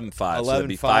 11-5? So that'd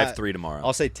be 5-3 tomorrow.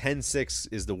 I'll say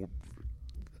 10-6 is the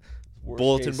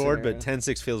bulletin board, but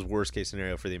 10-6 feels worst case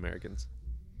scenario for the Americans.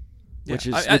 Which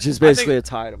is basically a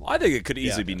tie tomorrow. I think it could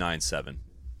easily be 9-7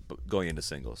 going into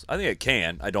singles. I think it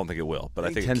can. I don't think it will, but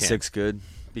I think 10-6 good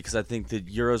because I think the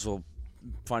Euros will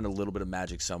find a little bit of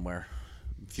magic somewhere.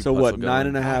 So what?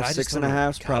 9.5, 6.5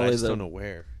 is probably I just don't know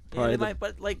where. Probably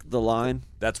the line.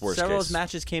 That's worst several case. of those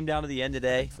matches came down to the end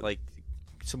today.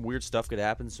 Some weird stuff could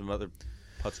happen. Some other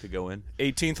putts could go in.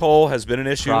 18th hole has been an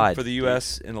issue for the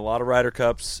U.S. in a lot of Ryder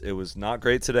Cups. It was not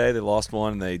great today. They lost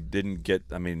one. And they didn't get.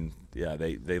 I mean,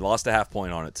 they lost a half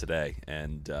point on it today.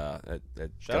 And shout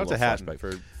out to Hatton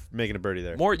for making a birdie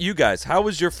there. More you guys. How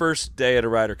was your first day at a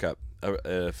Ryder Cup?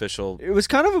 Official. It was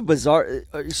kind of a bizarre.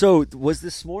 So was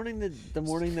this morning the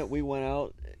morning that we went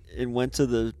out and went to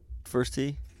the first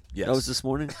tee? Yes. That was this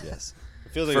morning. Yes.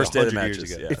 It feels like first day of the 100 years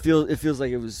matches. ago. Yeah. It feels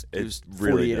like it was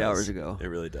really 48 hours ago. It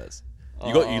really does.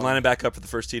 You lining back up for the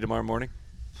first tee tomorrow morning?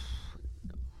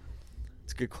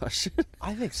 It's a good question.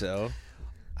 I think so.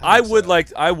 I would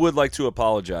like to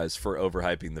apologize for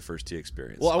overhyping the first tee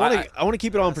experience. Well, I want to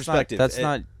keep it all in perspective. That's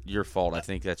not your fault. I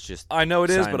think that's just. I know it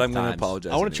is, sign but I'm of going to times.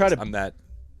 apologize. I want to try to. I'm that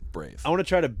brave. I want to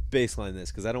try to baseline this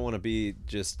because I don't want to be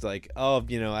just like, I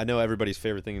know everybody's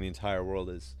favorite thing in the entire world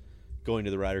is going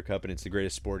to the Ryder Cup and it's the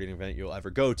greatest sporting event you'll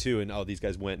ever go to, and these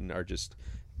guys went and are just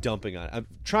dumping on it. I'm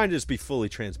trying to just be fully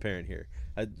transparent here.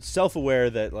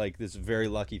 Self-aware that this very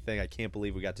lucky thing. I can't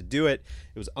believe we got to do it.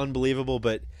 It was unbelievable,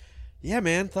 but yeah,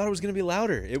 man, thought it was going to be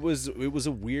louder. It was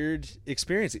a weird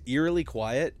experience, eerily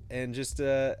quiet and just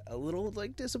a little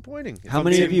disappointing. How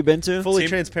many have you been to? Fully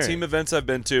transparent. Team events I've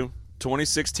been to: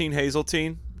 2016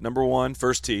 Hazeltine, number 1,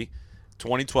 first tee;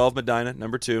 2012 Medina,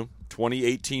 number 2;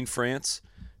 2018 France;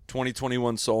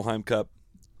 2021 Solheim Cup;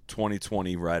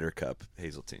 2020 Ryder Cup,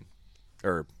 Hazeltine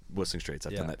or Whistling Straits.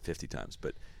 I've done that 50 times,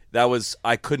 but.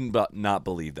 I couldn't not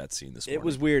believe that scene this morning. It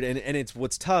was weird, and it's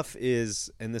what's tough is,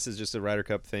 and this is just a Ryder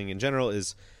Cup thing in general,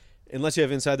 is unless you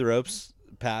have inside the ropes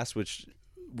pass, which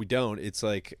we don't. It's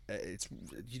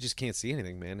you just can't see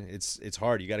anything, man. It's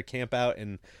hard. You got to camp out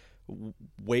and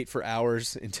wait for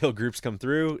hours until groups come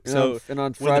through. And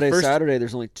on Friday, Saturday,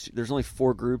 there's only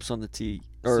 4 groups on the tee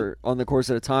or on the course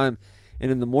at a time.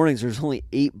 And in the mornings, there's only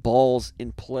 8 balls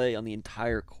in play on the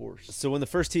entire course. So when the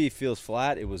first tee feels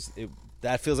flat,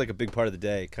 that feels like a big part of the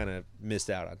day kind of missed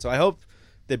out on. So I hope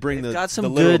they bring They've the got some the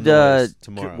little good, noise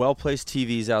tomorrow. well-placed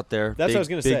TVs out there. That's big, what I was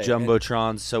gonna big say.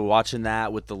 jumbotrons. So watching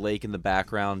that with the lake in the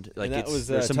background, like that was,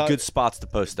 there's some good spots to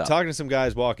post up. Talking to some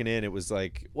guys walking in, it was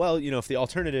like, well, if the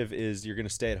alternative is you're going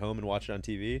to stay at home and watch it on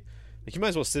TV, like you might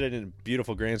as well sit in a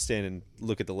beautiful grandstand and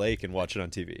look at the lake and watch it on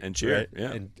TV and cheer, right?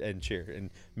 yeah, and cheer, and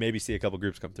maybe see a couple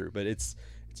groups come through. But it's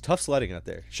tough sledding out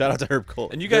there. Shout out to Herb Cole.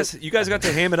 And you guys got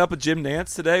to ham it up with Jim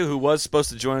Nance today, who was supposed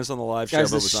to join us on the live show, Guys,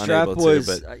 but the was strap unable was,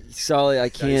 to. But Sully, I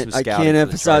can't was scouting for the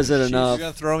emphasize it Chargers. You're enough.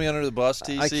 gonna throw me under the bus,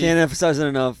 TC? I can't emphasize it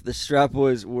enough. The strap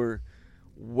boys were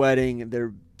wetting their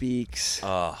beaks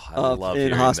I up love in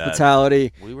hearing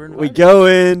hospitality. We were We invited. go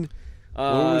in. What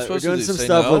were we We're supposed to doing do, some say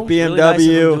stuff no? with Really nice of them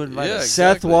to BMW. invite Yeah, us.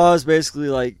 Seth exactly. Waugh's basically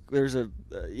like, there's a,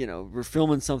 we're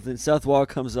filming something. Seth Waugh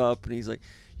comes up and he's like,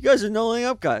 "You guys are no-laying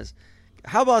up, guys.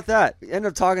 How about that?" We end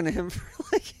up talking to him for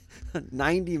like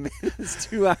 90 minutes,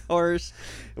 2 hours.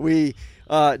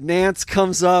 Nance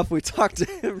comes up. We talked to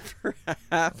him for a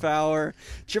half hour.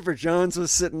 Chipper Jones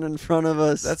was sitting in front of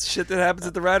us. that's shit that happens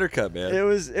at the Ryder Cup, man. It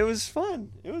was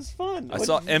fun. It was fun. I What-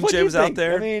 saw what MJ do you was out think?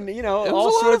 there. I mean, was all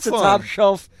a lot sorts of of fun.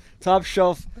 top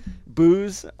shelf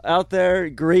booze out there.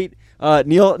 Great.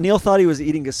 Neil thought he was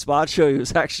eating gazpacho. He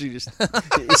was actually just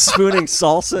spooning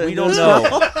salsa. We into don't his know.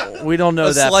 mouth. We don't know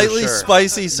A that slightly for sure.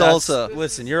 spicy salsa.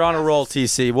 Listen, you're on a roll,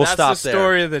 TC. We'll That's stop the there.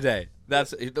 story of the day.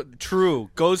 That's true.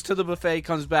 Goes to the buffet,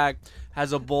 comes back,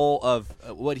 has a bowl of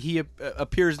what he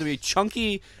appears to be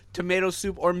chunky tomato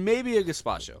soup or maybe a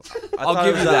gazpacho. I'll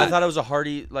give you that. I thought it was a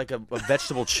hearty, like a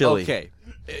vegetable chili. Okay.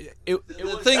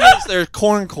 The thing is, they're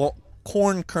corn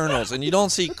kernels, and you don't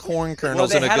see corn Well, kernels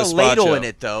they in a had gazpacho. a ladle in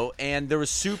it though, and there was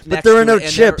soup. But there were no to it,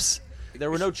 and chips.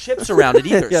 There were no chips around it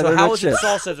either. Yeah, so there were how no is it chips.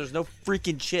 salsa if there's no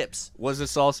freaking chips? Was it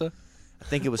salsa? I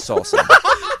think it was salsa.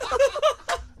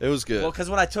 It was good. Well, because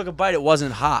when I took a bite, it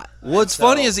wasn't hot. What's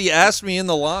funny is he asked me in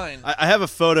the line. I have a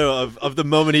photo of the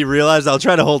moment he realized. I'll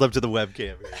try to hold up to the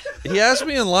webcam. He asked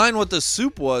me in line what the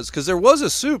soup was because there was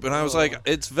a soup, and I was like,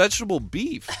 "It's vegetable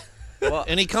beef." Well,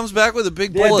 And he comes back with a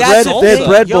big Yeah, bowl of that's salsa. it. They had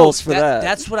bread Yo, bowls for that.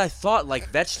 That's what I thought. Like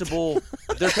vegetable.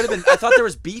 There could have been. I thought there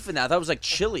was beef in that. I thought it was like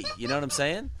chili. You know what I'm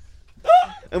saying?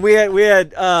 And we had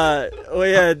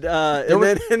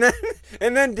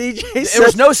and then DJ There said,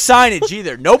 was no signage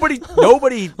either. Nobody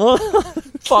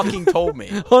fucking told me.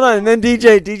 hold on, and then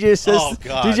DJ says Oh,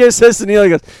 God. DJ says to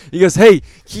Neil, he goes, "Hey,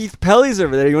 Keith Pelly's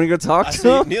over there. You want to go talk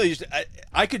to him?" Neil,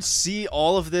 I could see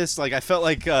all of this. Like I felt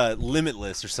like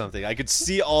Limitless or something. I could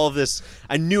see all of this.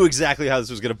 I knew exactly how this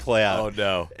was going to play out. Oh,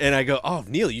 no. And I go, "Oh,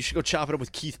 Neil, you should go chop it up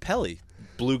with Keith Pelly,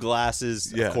 blue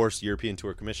glasses, Yeah. of course, European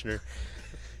Tour Commissioner."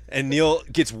 And Neil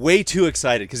gets way too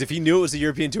excited because if he knew it was the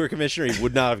European Tour Commissioner, he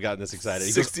would not have gotten this excited.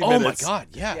 He 60 goes, "Oh minutes. my God,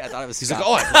 yeah!" Yeah, I thought it was He's Scott.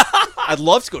 like, "Oh, I'd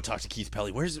love to go talk to Keith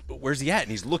Pelly. Where's he at?"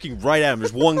 And he's looking right at him.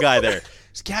 There's one guy there.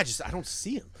 He's like, "Yeah, I don't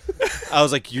see him." I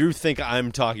was like, "You think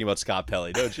I'm talking about Scott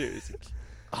Pelly, don't you?" He's like,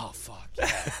 "Oh fuck,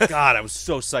 yeah. God, I was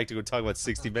so psyched to go talk about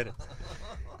 60 Minutes."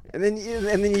 And then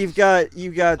you've got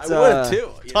I would too.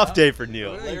 Tough day for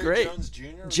Neil. Great.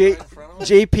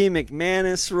 JP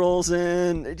McManus rolls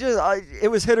in. It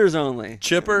was hitters only.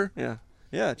 Chipper.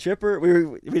 Yeah, Chipper.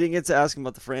 We didn't get to ask him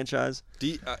about the franchise.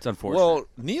 It's unfortunate. Well,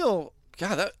 Neil,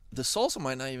 God, the salsa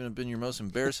might not even have been your most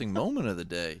embarrassing moment of the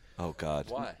day. Oh, God.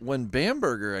 Why? When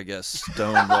Bamberger, I guess,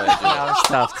 stoned Ryder. That was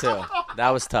tough too.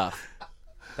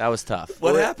 That was tough.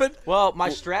 What happened? Well, my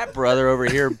strap brother over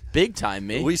here big time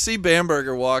me. We see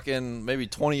Bamberger walk in maybe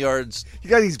 20 yards You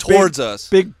got these towards us.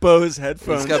 big Bose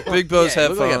headphones. He's got big Bose Yeah, he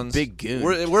looked like a headphones. big goon.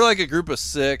 We're like a group of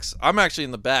 6. I'm actually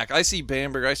in the back. I see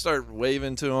Bamberger. I start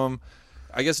waving to him.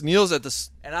 I guess Neil's at the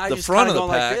and I the just front kind of of the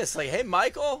going pack. like this, like, "Hey,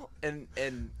 Michael," and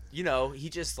he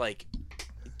just like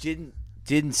didn't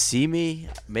see me.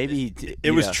 Maybe he did,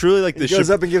 It was truly like the He goes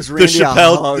up and gives the Randy a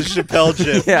hug. Chappelle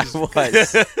gif. Yeah, it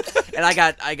was. And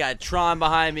I got Tron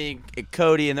behind me, and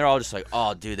Cody, and they're all just like,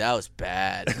 "Oh, dude, that was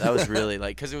bad. That was really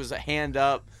like," because it was a hand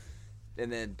up, and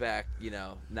then back,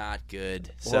 not good.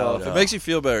 Well, So if it makes you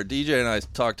feel better, DJ and I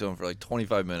talked to him for like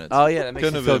 25 minutes. oh yeah, that makes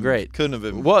Couldn't me have feel been- great. Couldn't have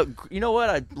been. What you know? What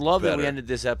I love that we Better. ended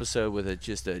this episode with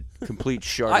just a complete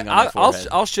sharding on my I'll forehead.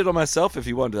 I'll shit on myself if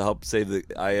you wanted to help save the.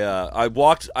 I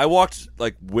walked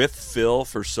like with Phil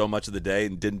for so much of the day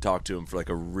and didn't talk to him for like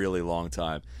a really long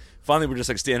time. Finally, we're just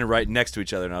like standing right next to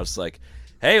each other, and I was like,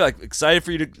 "Hey, like excited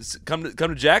for you to come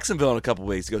to Jacksonville in a couple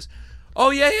weeks." He goes, "Oh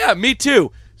yeah, me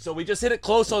too." So we just hit it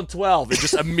close on 12 and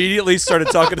just immediately started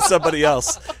talking to somebody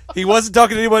else. He wasn't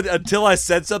talking to anyone until I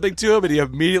said something to him, and he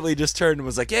immediately just turned and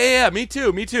was like, yeah, me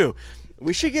too.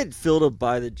 We should get Phil to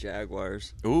buy the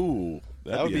Jaguars. Ooh.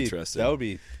 That'd be interesting. That would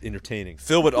be entertaining.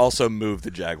 Phil would also move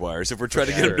the Jaguars if we're trying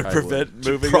to get him to prevent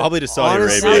moving. Probably to Saudi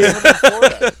Honestly,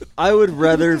 Arabia. I would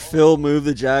rather Phil move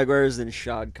the Jaguars than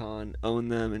Shad Khan own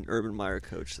them and Urban Meyer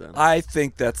coach them. I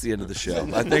think that's the end of the show.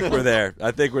 I think we're there.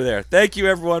 Thank you,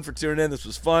 everyone, for tuning in. This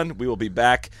was fun. We will be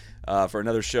back for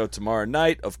another show tomorrow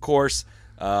night, of course,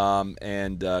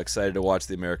 and excited to watch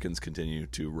the Americans continue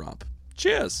to romp.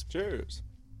 Cheers. Cheers.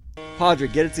 Padre,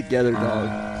 get it together,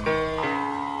 dog.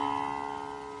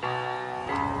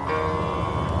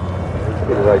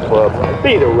 Be the right club.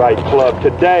 Be the right club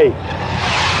today.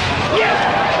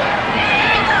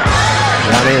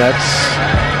 Johnny, that's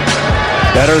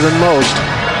better than most.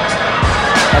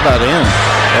 How about him?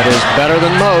 That is better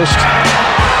than most.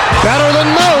 Better than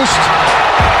most.